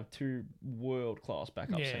to have 2 world class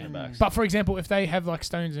backup centre backs. But for example, if they have like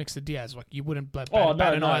Stones next to Diaz, like you wouldn't bat an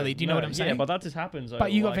eyelid. Do you know what I'm saying? Yeah, but that just happens. Though.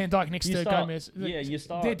 But you got like, Van Dijk next you to start- Gomez. Yeah, you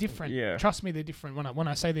start. They're different. Yeah. Trust me, they're different. When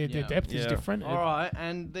I say their depth is Yeah. different. All right,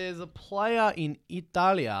 and there's a player in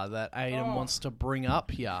Italia that Aiden wants to bring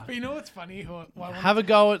up here. But you know what's funny? Have a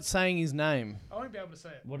go at saying his name. I won't be able to say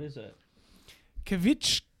it. What is it?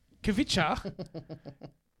 Kavica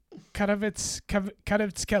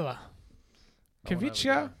Karavitskela.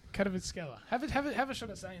 Kavica Karavitskela. Have a shot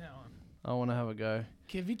at saying that one. I want to have a go.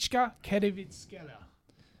 Kavica Karavitskela.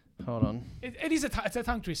 Hold on. It is it's a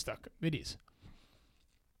tongue twister. It is.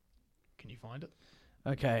 Can you find it?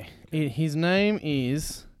 Okay, his name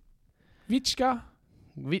is Vichka.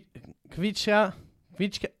 Kavica.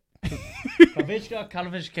 Kavichka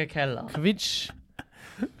Kalvishka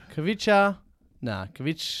Kavica. Nah,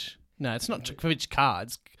 Kavic. No, it's not Kavichka.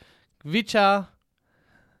 It's Kavica.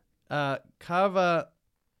 Kava.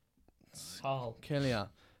 Kelia.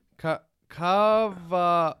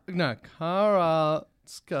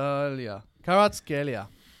 Karatskelia.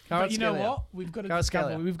 But you know what? We've got to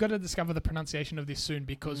Kvaratskhelia. discover the pronunciation of this soon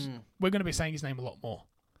because we're going to be saying his name a lot more.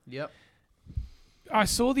 Yep. I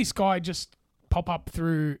saw this guy just pop up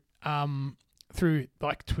through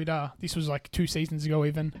like Twitter. This was like 2 seasons ago,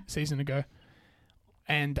 season ago,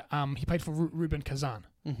 and he played for Ruben Kazan.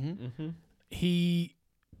 He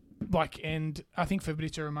and I think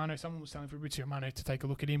Fabrizio Romano. Someone was telling Fabrizio Romano to take a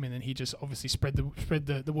look at him, and then he just obviously spread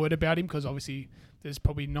the word about him because obviously there's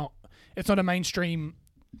probably it's not a mainstream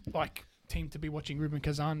like team to be watching Ruben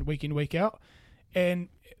Kazan week in week out, and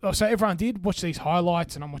so everyone did watch these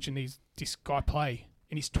highlights, and I'm watching this guy play,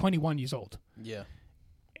 and he's 21 years old. Yeah.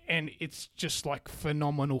 And it's just like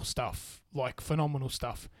phenomenal stuff.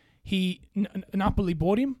 Napoli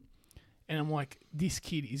bought him, and I'm like, this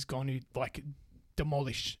kid is going to like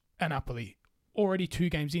demolish Napoli. Already 2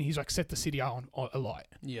 games in, he's like set the City on alight.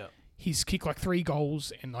 Yeah. He's kicked like 3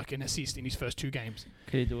 goals and like an assist in his first 2 games.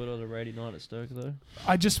 Can you do it on a rainy night at Stoke though?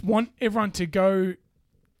 I just want everyone to go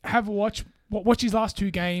have a watch his last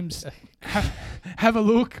 2 games. Have a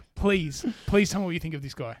look, please. Please tell me what you think of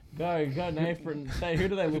this guy. Go, Nathan. Say, who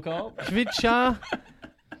do they look up? Kavica.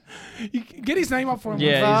 You get his name up for him.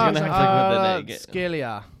 Yeah, he's gonna have to go with the name.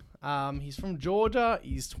 Scalia. He's from Georgia.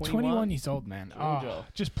 He's 21 years old, man. Georgia. Oh,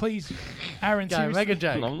 just please, Aaron, Go, seriously. make a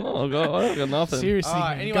joke. I got nothing. Seriously, All right,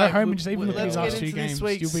 man. anyway, go home and just even look at let's his last get 2 into this games.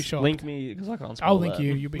 week's- You'll be shocked. Link me because I can't spell I'll link that.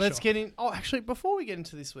 you. You'll be Let's shocked. get in. Oh, actually, before we get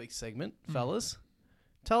into this week's segment, fellas,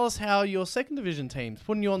 tell us how your 2nd division team's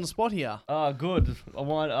putting you on the spot here. Good.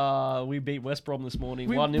 We beat West Brom this morning,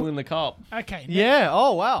 1-0 in the cup. Okay. Yeah.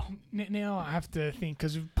 Oh, wow. Now I have to think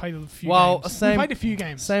because we've played a few Well, games. same- We played a few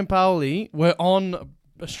games. St. Pauli were on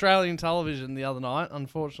Australian television the other night.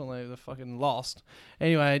 Unfortunately, they fucking lost.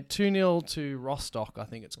 Anyway, 2-0 to Rostock, I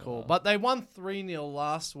think it's called. But they won 3-0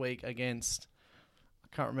 last week against,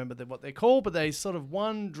 I can't remember what they're called, but they sort of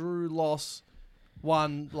drew, loss.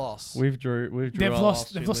 We've drew. They've our lost.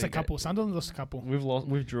 last They've 2 lost a league couple. Sunderland lost a couple.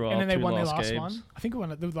 We've drew our And then they 2 won their last last games. one. I think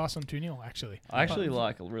the last one 2-0 actually. I actually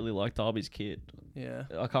really like Derby's kit. Yeah.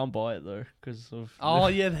 I can't buy it though because of. Oh,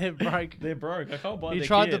 yeah, they're broke. They're broke. I can't buy. He their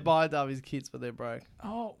tried kit. to buy Darby's kits, but they're broke.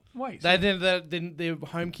 Oh wait. Their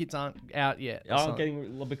home kits aren't out yet. or I'm something.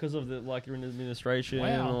 getting because of the like you're in administration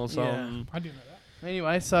Wow. or something. I didn't know that.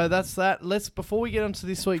 Anyway, so that's that. Before we get onto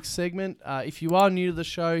this week's segment, if you are new to the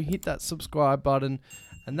show, hit that subscribe button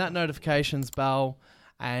and that notifications bell,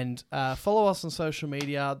 and follow us on social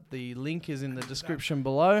media. The link is in the description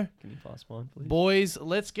below. Can you pass mine, please? Boys,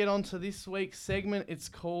 let's get on to this week's segment. It's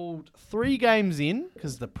called 3 Games In,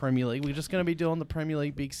 because the Premier League. We're just going to be doing the Premier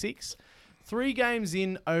League Big Six. 3 games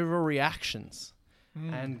in, overreactions.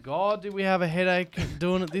 And God, did we have a headache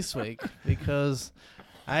doing it this week, because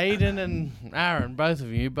Aiden and Aaron, both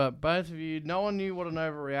of you, no one knew what an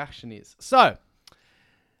overreaction is. So,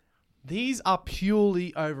 these are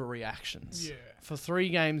purely overreactions. Yeah. For 3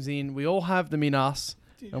 games in, we all have them in us,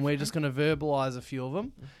 and we're just going to verbalise a few of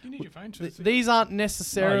them. Do you need your phone to These aren't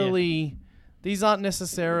necessarily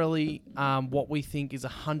what we think is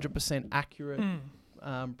 100% accurate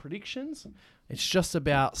predictions. It's just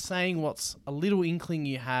about saying what's a little inkling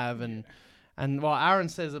you have, and well, Aaron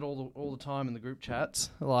says it all the time in the group chats.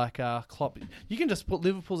 Like Klopp, you can just put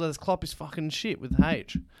Liverpool as Klopp is fucking shit with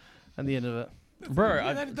H at the end of it. Bro,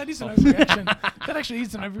 Yeah, that is an overreaction. That actually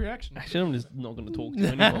is an overreaction. Actually, I'm just not going to talk to you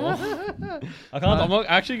anymore. I can't. I'm not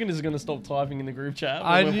actually just going to stop typing in the group chat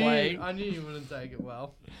when we're playing. I knew you wouldn't take it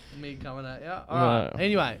well. Me coming at you. All right.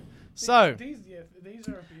 Anyway, so these are a bit.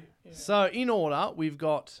 Yeah. So in order, we've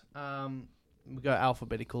got we go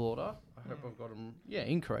alphabetical order. I hope I've got them. Yeah,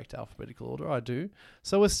 incorrect alphabetical order. I do.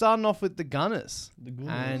 So we're starting off with the Gunners,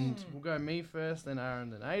 and we'll go me first, then Aaron,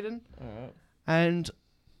 then Aiden. All right. And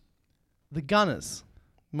the Gunners.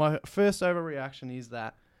 My first overreaction is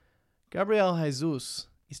that Gabriel Jesus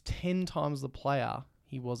is 10 times the player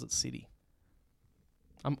he was at City.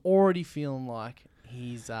 I'm already feeling like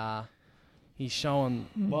he's showing.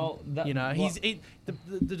 Well, that,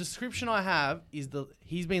 the description I have is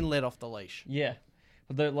he's been let off the leash. Yeah,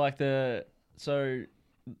 but so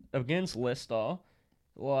against Leicester,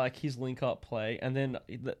 like his link up play, and then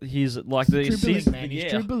he's like He's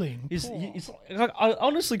dribbling. He's like, I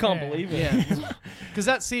honestly can't believe it. Yeah, because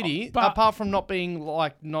at City, apart from not being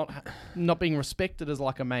respected as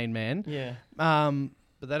like a main man,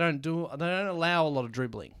 but they don't allow a lot of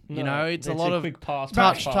dribbling. No, you know, it's a lot of quick pass,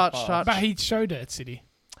 touch. But he showed it at City.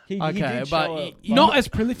 He okay, did but show it. Not as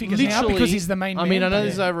prolific as now because he's the main man. I mean, I know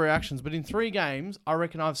this is overreactions, but in 3 games, I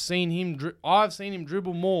reckon I've seen him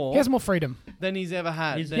dribble more. He has more freedom than he's ever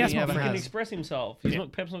had. He can express himself.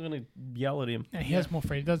 Pep's not going to yell at him. Yeah, he has more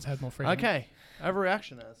freedom. Does have more freedom. Okay,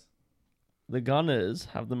 overreaction as. The Gunners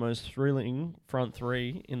have the most thrilling front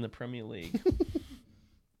 3 in the Premier League.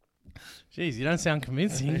 Jeez, you don't sound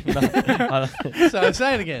convincing. So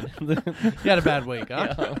say it again. You had a bad week,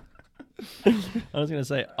 huh? Yeah. I was going to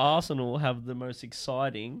say Arsenal have the most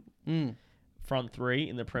exciting front 3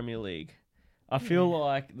 in the Premier League. I feel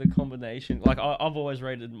like the combination, like I've always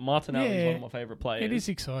rated Martinelli is one of my favourite players. It is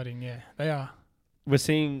exciting, yeah. They are. We're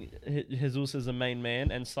seeing Jesus as a main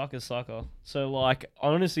man and Saka's Saka. So, like,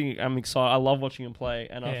 honestly, I'm excited. I love watching him play,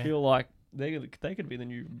 and I feel like they could be the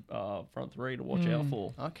new front 3 to watch out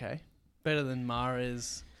for. Okay. Better than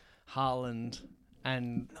Mahrez, Haaland,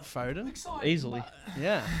 and Foden? Easily.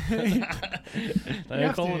 Yeah. They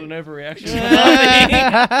don't call it an overreaction.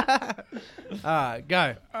 Alright,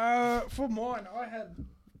 go. For mine,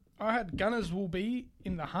 I had Gunners will be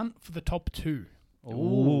in the hunt for the top 2.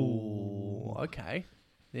 Ooh. Okay.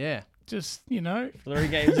 Yeah. Just, you know. 3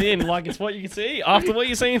 games in, like it's what you can see. After what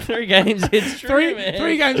you see in 3 games, it's true, man.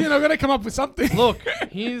 3 games in, I've got to come up with something. Look,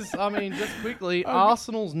 just quickly,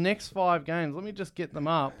 Arsenal's next 5 games. Let me just get them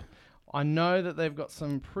up. I know that they've got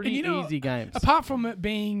some pretty easy games. Apart from it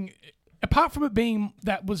being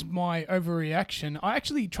that was my overreaction, I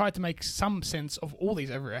actually tried to make some sense of all these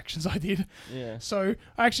overreactions I did. Yeah. So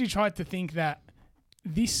I actually tried to think that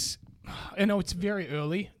this, I know it's very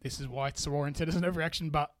early. This is why it's warranted as an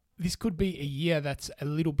overreaction, but this could be a year that's a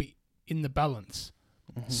little bit in the balance.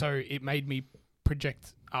 Mm-hmm. So it made me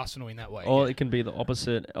project Arsenal in that way. Or it can be the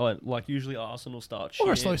opposite. Like usually Arsenal start shit.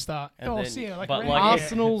 Or a slow start.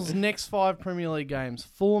 Arsenal's next 5 Premier League games.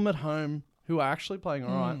 Fulham at home, who are actually playing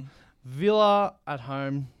all right. Villa at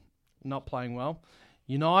home, not playing well.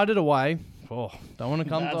 United away. Oh, don't want to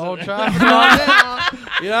come to Old Trafford right now.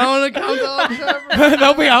 You don't want to come to Old Trafford.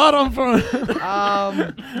 They'll be hard on for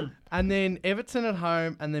him. And then Everton at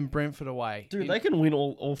home, and then Brentford away. Dude, they can win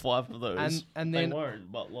all 5 of those. And then they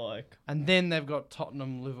won't, but like. And then they've got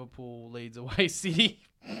Tottenham, Liverpool, Leeds away, City.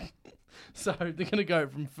 So they're gonna go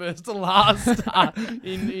from first to last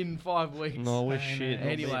in 5 weeks. No, we're shit.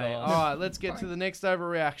 Anyway, all right, let's get to the next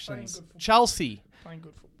overreactions. Chelsea. Playing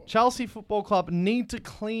good football. Chelsea Football Club need to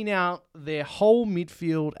clean out their whole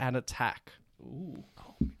midfield and attack. Ooh.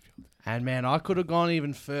 And man, I could have gone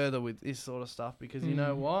even further with this sort of stuff because you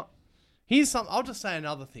know what? I'll just say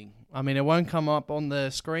another thing. I mean, it won't come up on the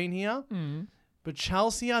screen here, but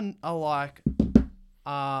Chelsea are like,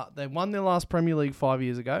 they won their last Premier League 5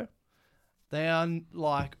 years ago. They are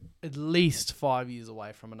like at least 5 years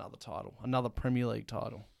away from another title, another Premier League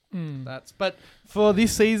title. But for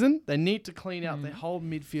this season, they need to clean out their whole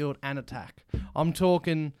midfield and attack. I'm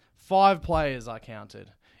talking 5 players I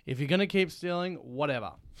counted. If you're gonna keep stealing,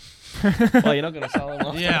 whatever. Well, you're not gonna sell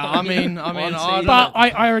them. Yeah, I mean, But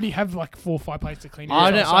I already have like 4 or 5 players to clean.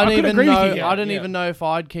 I don't even know. I don't Yeah. even know if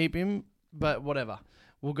I'd keep him, but whatever.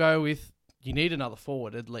 We'll go with you need another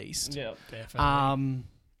forward at least. Yeah. Definitely.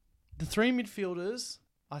 The 3 midfielders.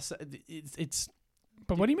 I said it's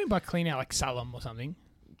But what do you mean by clean out, like Salam or something?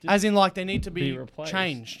 as in like they need to Be be replaced.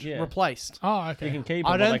 changed, Yeah. replaced. Oh, You okay. can keep.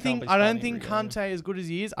 I him, but don't they think can't be starting every Kante, as good as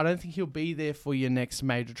he is, I don't think he'll be there for your next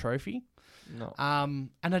major trophy. game. No.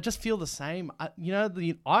 And I just feel the same. I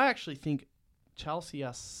actually think Chelsea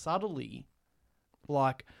are subtly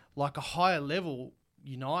like a higher level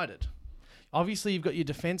United. Obviously, you've got your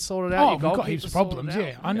defense sorted out. Oh, your we've got goalkeeper heaps of sorted problems. out.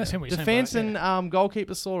 Yeah, I understand what you're Defense saying. and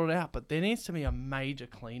goalkeeper sorted out, but there needs to be a major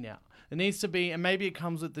clean out. There needs to be, and maybe it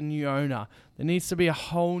comes with the new owner. There needs to be a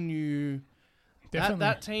whole new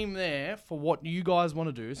that team there for what you guys want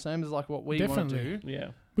to do, same as like what we want to Definitely. do. Yeah.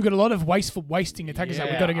 We've got a lot of wasting attackers that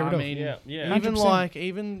we've got to get rid I of. mean, Yeah. even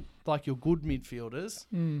 100%. like your good midfielders,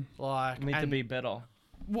 like Need to and be better.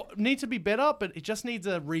 need to be better, but it just needs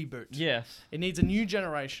a reboot. Yes. It needs a new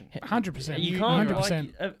generation. 100%. You can't.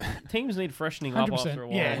 100%. Like, teams need freshening up 100%, after a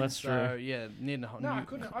while. yeah. That's So true. yeah, need a whole No, I new.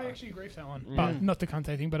 couldn't. I actually agree with that one. Mm. But not the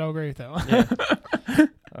Kante thing, but I'll agree with that one. Yeah.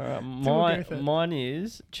 All right. Still agree with it. Mine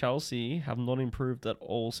is Chelsea have not improved at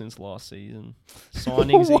all since last season.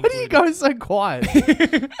 Signings. Why do you go so quiet?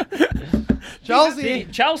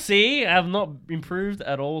 Chelsea have not improved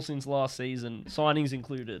at all since last season. Signings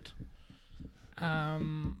included.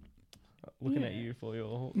 Looking at you for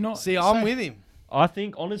your. Not See, I'm with him. I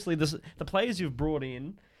think honestly, the players you've brought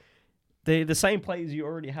in, they're the same players you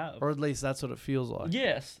already have. Or at least that's what it feels like.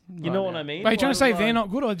 Yes, you Right know what now. I mean. Wait, are you trying to say Like- they're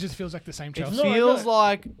not good, or it just feels like the same Chelsea? No, I Feels know.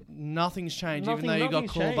 like nothing's changed, even though you got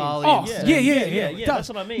Nothing's changed. Koulibaly. Oh, and yeah, Sterling. it does. That's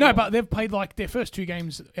what I mean. No, but they've played like their first 2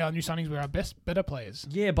 games. Our new signings were our better players.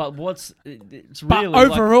 Yeah, but it's But really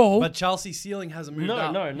overall, But Chelsea's ceiling hasn't moved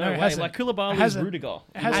up. no No, it way. hasn't. Like Koulibaly is Hasn't. Rudiger. You know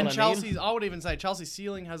Hasn't. what And I Chelsea's, mean? I would even say Chelsea's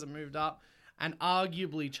ceiling hasn't moved up, and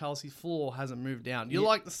arguably Chelsea's floor hasn't moved down. You're Yeah.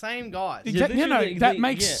 like the same guys. Yeah, no, that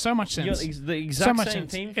makes so much You got sense. the So exact much same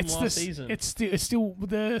sense. team from last season. It's still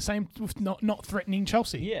the same with not threatening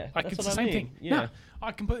Chelsea. Yeah, like that's it's what the I same mean. thing. Yeah. No,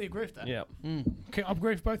 I completely agree with that. yeah. Okay, I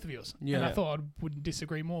agree with both of yours. Yeah. And I thought I wouldn't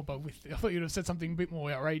disagree more, but I thought you'd have said something a bit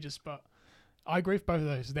more outrageous. But I agree with both of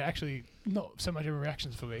those. They're actually not so much of a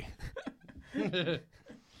reactions for me.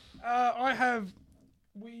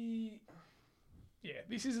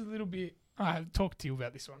 This is a little bit. I have talked to you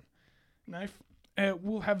about this one. No,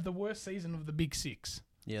 we'll have the worst season of the Big Six.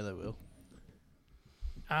 Yeah, they will.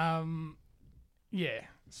 Yeah.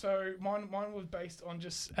 So mine was based on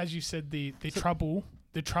just as you said the troubling.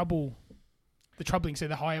 So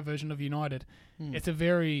the higher version of United. It's a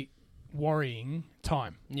very worrying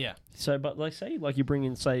time. Yeah. So, but like, say, like you bring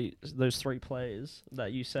in, say, those 3 players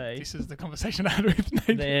that you say, This is the conversation I had with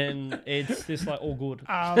Nathan. then it's just like all good.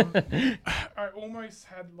 I almost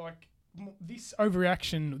had like this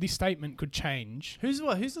overreaction. This statement could change. Who's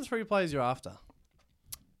the 3 players you're after?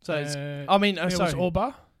 So it's, there sorry. was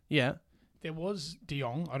Orba. Yeah. There was De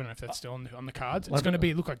Jong. I don't know if that's still on the cards. It's Like- going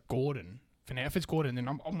to look like Gordon for now. If it's Gordon, then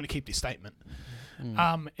I'm going to keep this statement.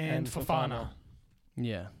 And Fofana.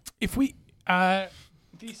 Yeah. If we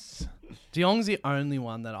this De Jong's the only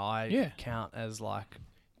one that I Yeah. count as like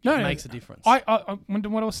No, makes a difference. I wonder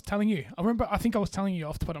what I was telling you. I think I was telling you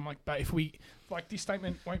off the top. I'm like, but if we like this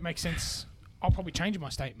statement won't make sense. I'll probably change my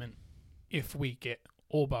statement if we get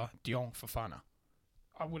Orba, De Jong, Fofana.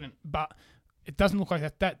 I wouldn't, but it doesn't look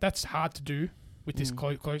like that. That's hard to do with this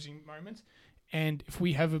closing moment. And if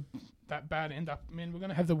we have that bad end up, we're going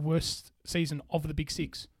to have the worst season of the Big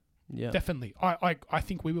Six. yeah. Definitely. I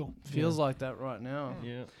think we will. Feels like that right now.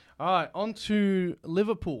 Yeah. All right, on to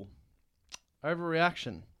Liverpool.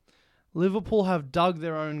 Overreaction. Liverpool have dug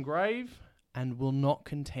their own grave and will not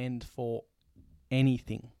contend for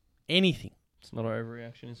anything. Anything. It's not an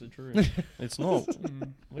overreaction, is it true? It's not.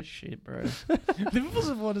 What shit, bro. Liverpool's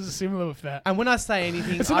supporters are similar with that. And when I say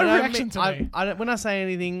anything, It's an I don't overreaction mean, to me. I don't, when I say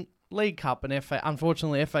anything, League Cup and FA,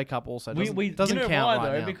 unfortunately, FA Cup also doesn't, doesn't you know count why,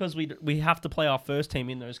 right though? now. Because we have to play our first team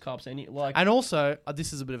in those cups, and And also,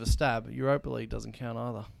 this is a bit of a stab. Europa League doesn't count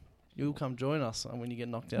either. You'll come join us when you get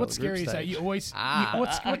knocked out. What's of the group scary is that stage. you always.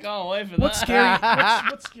 I can't wait for What's that. scary?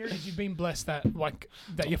 What's scary is you've been blessed that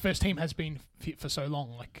your first team has been fit for so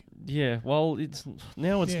long. Like Yeah, well, it's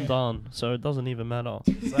done, so it doesn't even matter.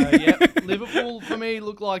 So yeah, Liverpool for me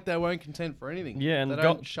look like they won't contend for anything. Yeah, and they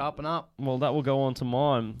don't sharpen up. Well, that will go on to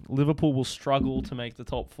mine. Liverpool will struggle to make the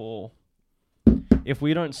top 4 if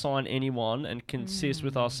we don't sign anyone and consist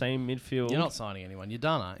with our same midfield. You're not signing anyone. You're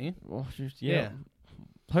done, aren't you? Well, yeah.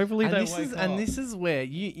 Hopefully And they this wake is up. and this is where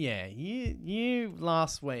you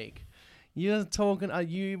last week. You're talking.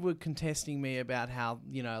 You were contesting me about how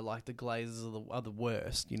like the Glazers are the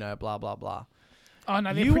worst. Blah blah blah. oh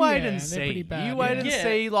no, they're You pretty, wait yeah, and they're see. pretty bad, You wait yeah. and Yeah.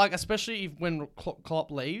 see. Like especially when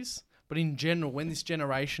Klopp leaves, but in general, when this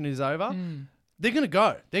generation is over, they're gonna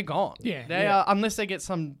go. They're gone. Yeah, they yeah. are unless they get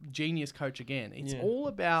some genius coach again. It's Yeah. all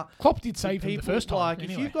about Klopp did save them the people. first time. Like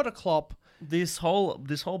anyway. if you've got a Klopp. This whole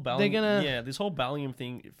Bellingham, gonna- this whole Bellingham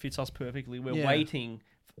thing fits us perfectly. We're Yeah. waiting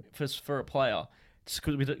for a player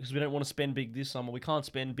because we don't want to spend big this summer. We can't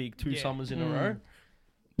spend big 2 summers in a row.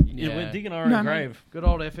 Yeah. We're digging our No, own no. grave. Good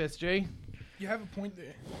old FSG. you have a point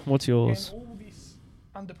there. What's yours? And all this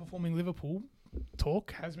underperforming Liverpool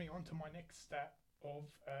talk has me onto my next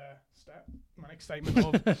my next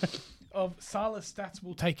statement of Salah's stats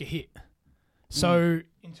will take a hit. So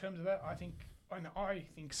in terms of that, I think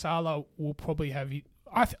Salah will probably have.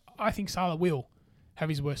 I think Salah will have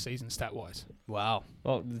his worst season stat wise. Wow.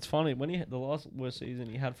 Well, it's funny when he had the last worst season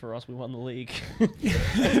he had for us, we won the league.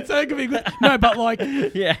 So it could be good. No,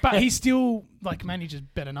 but Yeah, but he still manages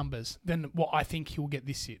better numbers than what I think he'll get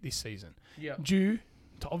this season. Yeah. Due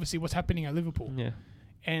to obviously what's happening at Liverpool. yeah.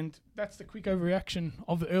 And that's the quick overreaction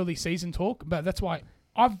of the early season talk. But that's why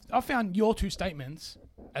I've found your 2 statements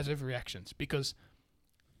as overreactions, because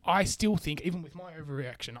I still think, even with my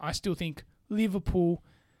overreaction, I still think Liverpool.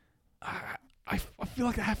 I feel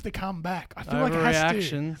like I have to come back. I feel like I have to.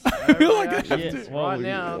 Overreactions. I feel like I have Overreactions. to. Right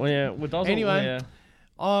now. Well, yeah. Well, doesn't, Anyway. yeah.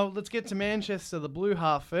 Oh, let's get to Manchester, the Blue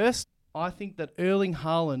Heart first. I think that Erling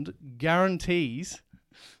Haaland guarantees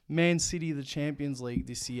Man City the Champions League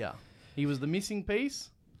this year. He was the missing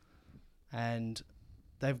piece, and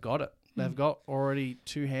they've got it. They've got already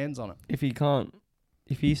 2 hands on it. If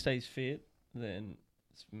he stays fit, then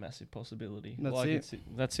it's a massive possibility. That's it.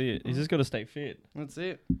 That's it. He's just got to stay fit. That's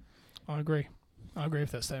it. I agree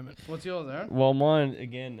with that statement. What's yours, Aaron? Well, mine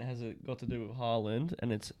again has got to do with Haaland,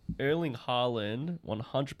 and it's Erling Haaland.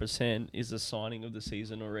 100% is the signing of the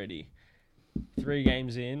season already. 3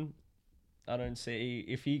 games in, I don't see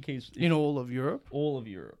if he keeps In all of Europe? all of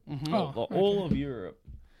Europe, Mm-hmm. Oh, all of Europe.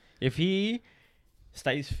 If he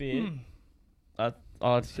stays fit, I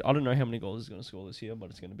don't know how many goals he's going to score this year, but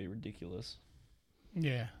it's going to be ridiculous.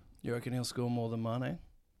 Yeah. You reckon he'll score more than Mane?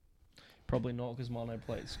 Probably not, because Mane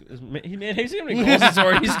plays. Man, he's how many goals he's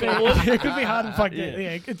already scored. It could be hard to fuck. Yeah.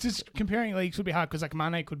 Yeah, it's just comparing leagues would be hard because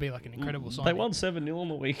Mane could be like an incredible sign. They won 7-0 on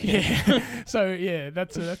the weekend. Yeah. So yeah,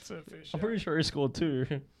 that's a fair I'm shot. pretty sure he scored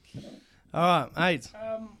 2. All right, 8.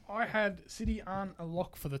 I had City aren't a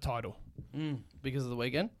lock for the title. Because of the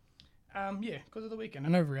weekend? Yeah, because of the weekend,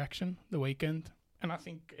 an overreaction. The weekend, and I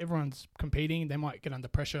think everyone's competing. They might get under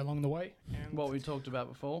pressure along the way. And What we talked about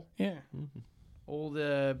before. yeah, All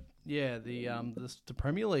the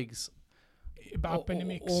Premier League's up in the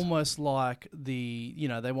mix. almost like they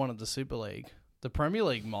wanted the Super League. The Premier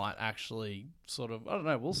League might actually sort of, I don't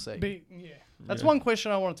know, we'll see. That's one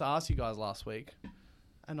question I wanted to ask you guys last week.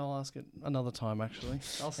 And I'll ask it another time, actually.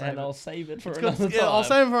 I'll save it for It's another good. time. Yeah, I'll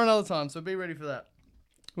save it for another time, so be ready for that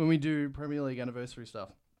when we do Premier League anniversary stuff.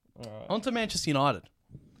 All right. On to Manchester United.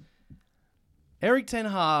 Eric Ten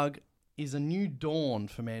Hag is a new dawn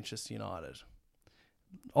for Manchester United.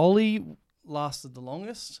 Ollie lasted the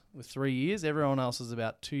longest with 3 years. Everyone else is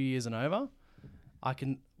about 2 years and over.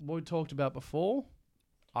 What we talked about before,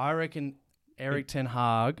 I reckon Eric Ten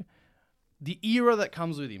Hag, the era that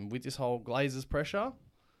comes with him, with this whole Glazers pressure,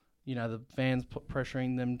 the fans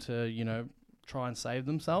pressuring them to, try and save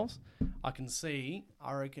themselves. I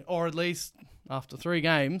reckon, or at least after 3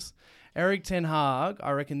 games, Eric Ten Hag,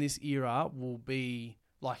 I reckon this era will be,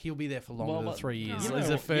 he'll be there for longer than 3 years. you As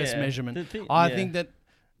know, a first yeah, measurement. the thing- I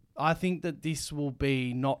yeah. think that this will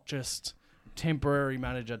be not just temporary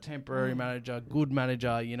manager, good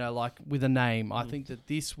manager, with a name. I think that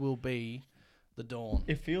this will be the dawn.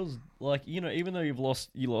 It feels like, even though you lost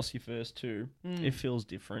your first 2, it feels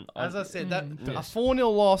different. As I said, that a yes.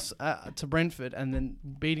 4-0 loss to Brentford and then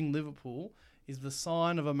beating Liverpool is the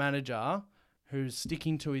sign of a manager who's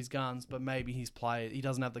sticking to his guns, but maybe he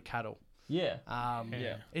doesn't have the cattle. Yeah.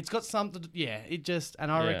 Yeah. It's got something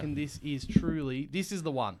and I Yeah. reckon this is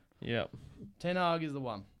the one. Yeah. Ten Hag is the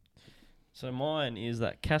one. So mine is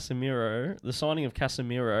that Casemiro, the signing of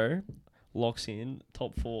Casemiro, locks in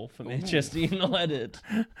top 4 for Manchester United.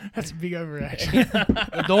 That's a big overreaction.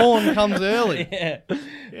 The dawn comes early. Yeah.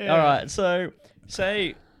 Yeah. All right. So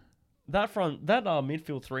say that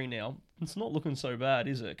midfield 3 now. It's not looking so bad,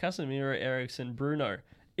 is it? Casemiro, Eriksen, Bruno.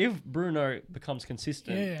 If Bruno becomes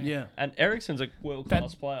consistent, Yeah. and Eriksen's a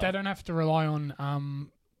world-class player. They don't have to rely on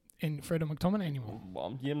Fred and McTominay anymore.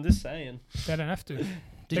 Well, yeah, I'm just saying. They don't have to.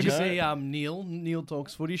 Did you see Neil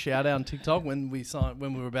Talks Footy shout out on TikTok when we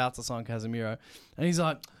were about to sign Casemiro, and he's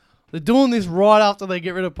like, they're doing this right after they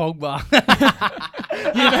get rid of Pogba.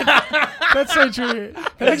 That's so true.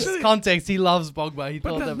 That's context. He loves Pogba. He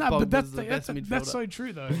thought that Pogba was the best midfielder. That's so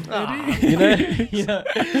true, though. You know,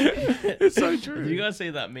 It's so true. Do you guys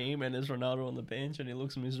see that meme? And there's Ronaldo on the bench, and he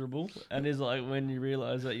looks miserable. And he's like, when you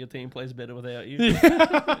realize that your team plays better without you.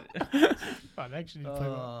 I'd actually play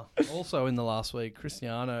well. Also in the last week,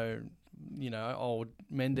 Cristiano, old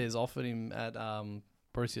Mendes offered him at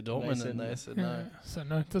Borussia Dortmund, and they said no. So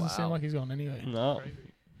no, it doesn't seem like he's gone anyway. No. Crazy.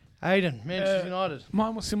 Hayden, Manchester United.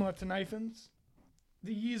 Mine was similar to Nathan's.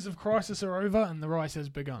 The years of crisis are over and the rise has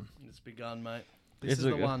begun. It's begun, mate. This is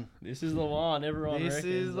the one. This is the one. Everyone This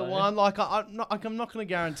reckons, is the one. Like, I'm not going to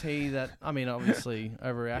guarantee that. I mean, obviously,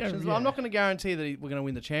 overreactions. But I'm not going to guarantee that we're going to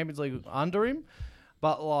win the Champions League under him.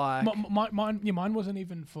 But like, mine wasn't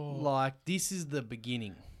even for like, this is the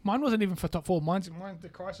beginning. Mine wasn't even for top 4. Mine, the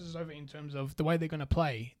crisis is over in terms of the way they're going to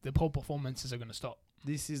play. The poor performances are going to stop.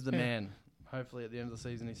 This is the man. Hopefully, at the end of the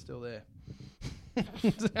season, he's still there.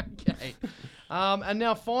 Okay. And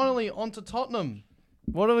now, finally, on to Tottenham.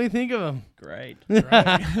 What do we think of them? Great.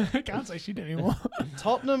 Can't say shit anymore.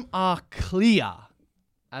 Tottenham are clear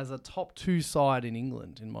as a top 2 side in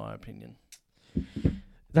England, in my opinion.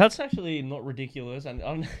 That's actually not ridiculous.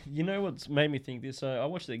 And you know what's made me think this? So I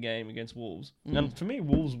watched their game against Wolves. And for me,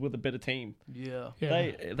 Wolves were the better team. Yeah.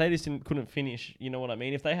 They just couldn't finish. You know what I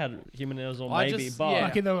mean? If they had Jimenez or maybe,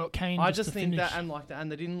 Lucky they got Kane. I just think that, and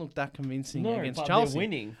they didn't look that convincing against but Chelsea. They're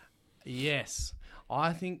winning. Yes.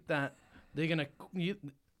 I think that they're going to...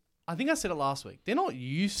 I think I said it last week. They're not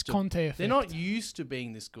used to... Conte effect. They're not used to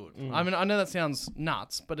being this good. I mean, I know that sounds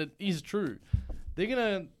nuts, but it is true. They're going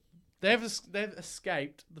to... They've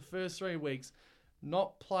escaped the first 3 weeks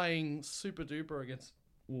not playing super duper against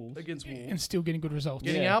Wolves. And still getting good results.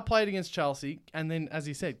 Getting outplayed against Chelsea, and then, as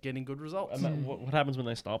he said, getting good results. What happens when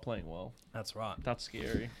they start playing well? That's right. That's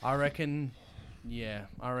scary. I reckon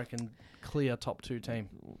clear top 2 team.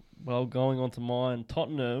 Well, going on to mine,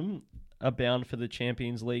 Tottenham are bound for the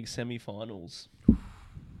Champions League semi-finals.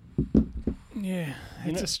 Yeah,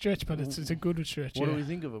 it's a stretch, but it's a good stretch. What do we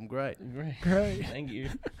think of them? Great. Great. Thank you.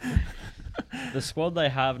 The squad they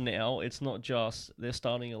have now, it's not just their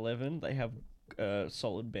starting 11. They have a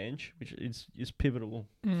solid bench, which is pivotal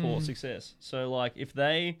for success. So, like, if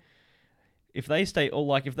they stay, or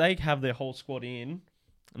like if they have their whole squad in,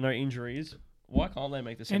 no injuries, why can't they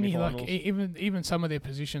make the semi-finals? Like even some of their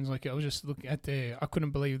positions, like I was just looking at I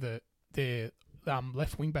couldn't believe their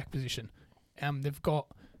left wing back position.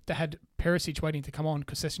 They had Perisic waiting to come on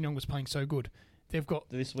because Sessegnon was playing so good. They've got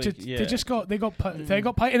this week. They got play, and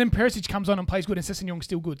then Perisic comes on and plays good, and Sessegnon's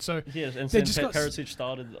still good. So yes, and then Perisic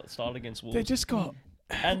started against Wolves. They just got.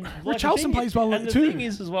 And like, Richarlison plays well and too. The thing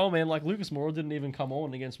is as well, man. Like Lucas Moura didn't even come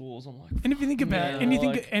on against Wolves. I'm like, and if you think about it,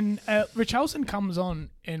 Richarlison comes on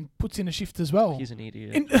and puts in a shift as well. He's an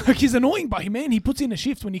idiot. And, he's annoying, but he puts in a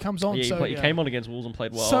shift when he comes on. He came on against Wolves and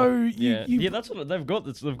played well. So that's what they've got.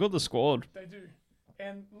 They've got the squad. They do.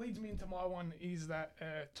 And leads me into my one is that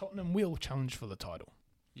Tottenham will challenge for the title.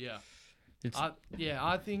 Yeah.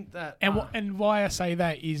 I think that... And why I say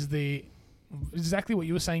that is exactly what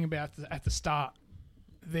you were saying about at the start.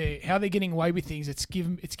 How they're getting away with things, it's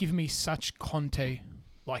given me such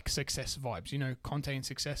Conte-like success vibes. You know, Conte and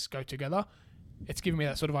success go together. It's giving me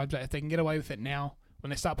that sort of vibe that if they can get away with it now, when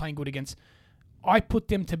they start playing good against... I put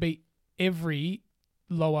them to beat every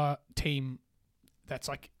lower team that's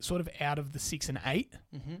like sort of out of the 6 and 8.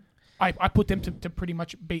 Mm-hmm. I put them to pretty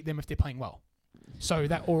much beat them if they're playing well. So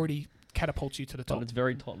that already catapults you to the top. But it's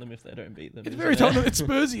very Tottenham if they don't beat them. It's very Tottenham. It's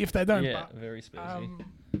Spursy if they don't. Yeah, very Spursy.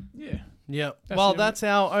 Yeah. That's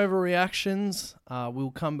our overreactions.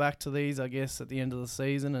 We'll come back to these, I guess, at the end of the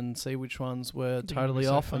season and see which ones were totally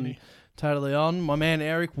off and totally on. My man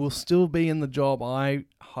Eric will still be in the job, I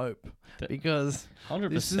hope, because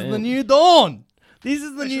 100%. This is the new dawn. This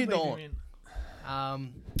is the new dawn.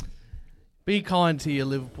 Be kind to your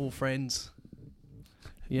Liverpool friends.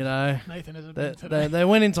 You know, Nathan has been today. They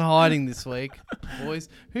went into hiding this week, boys.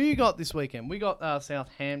 Who you got this weekend? We got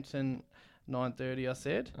Southampton 9:30. I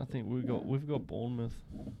said. I think we've got Bournemouth.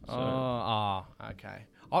 So. Okay.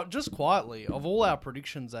 just quietly, of all our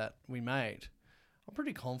predictions that we made, I'm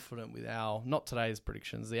pretty confident with not today's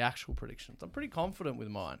predictions, the actual predictions. I'm pretty confident with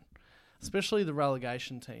mine, especially the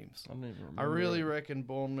relegation teams. I don't even remember. I really reckon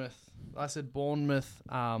Bournemouth. I said Bournemouth,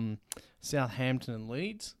 Southampton, and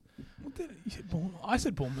Leeds. What did you said Bournemouth? I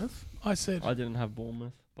said Bournemouth. I said I didn't have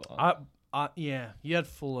Bournemouth, but Yeah, you had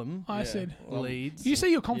Fulham. I said Leeds. You say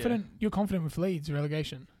you're confident. You're confident with Leeds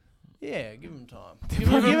relegation. Yeah, give them time.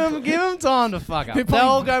 Give them time to fuck up. They're They'll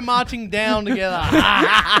all go marching down together.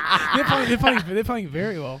 They're playing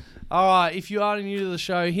very well. All right, if you are new to the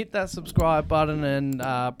show, hit that subscribe button and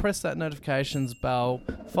press that notifications bell.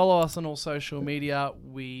 Follow us on all social media.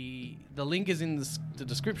 The link is in the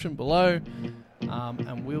description below,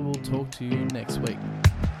 and we will talk to you next week.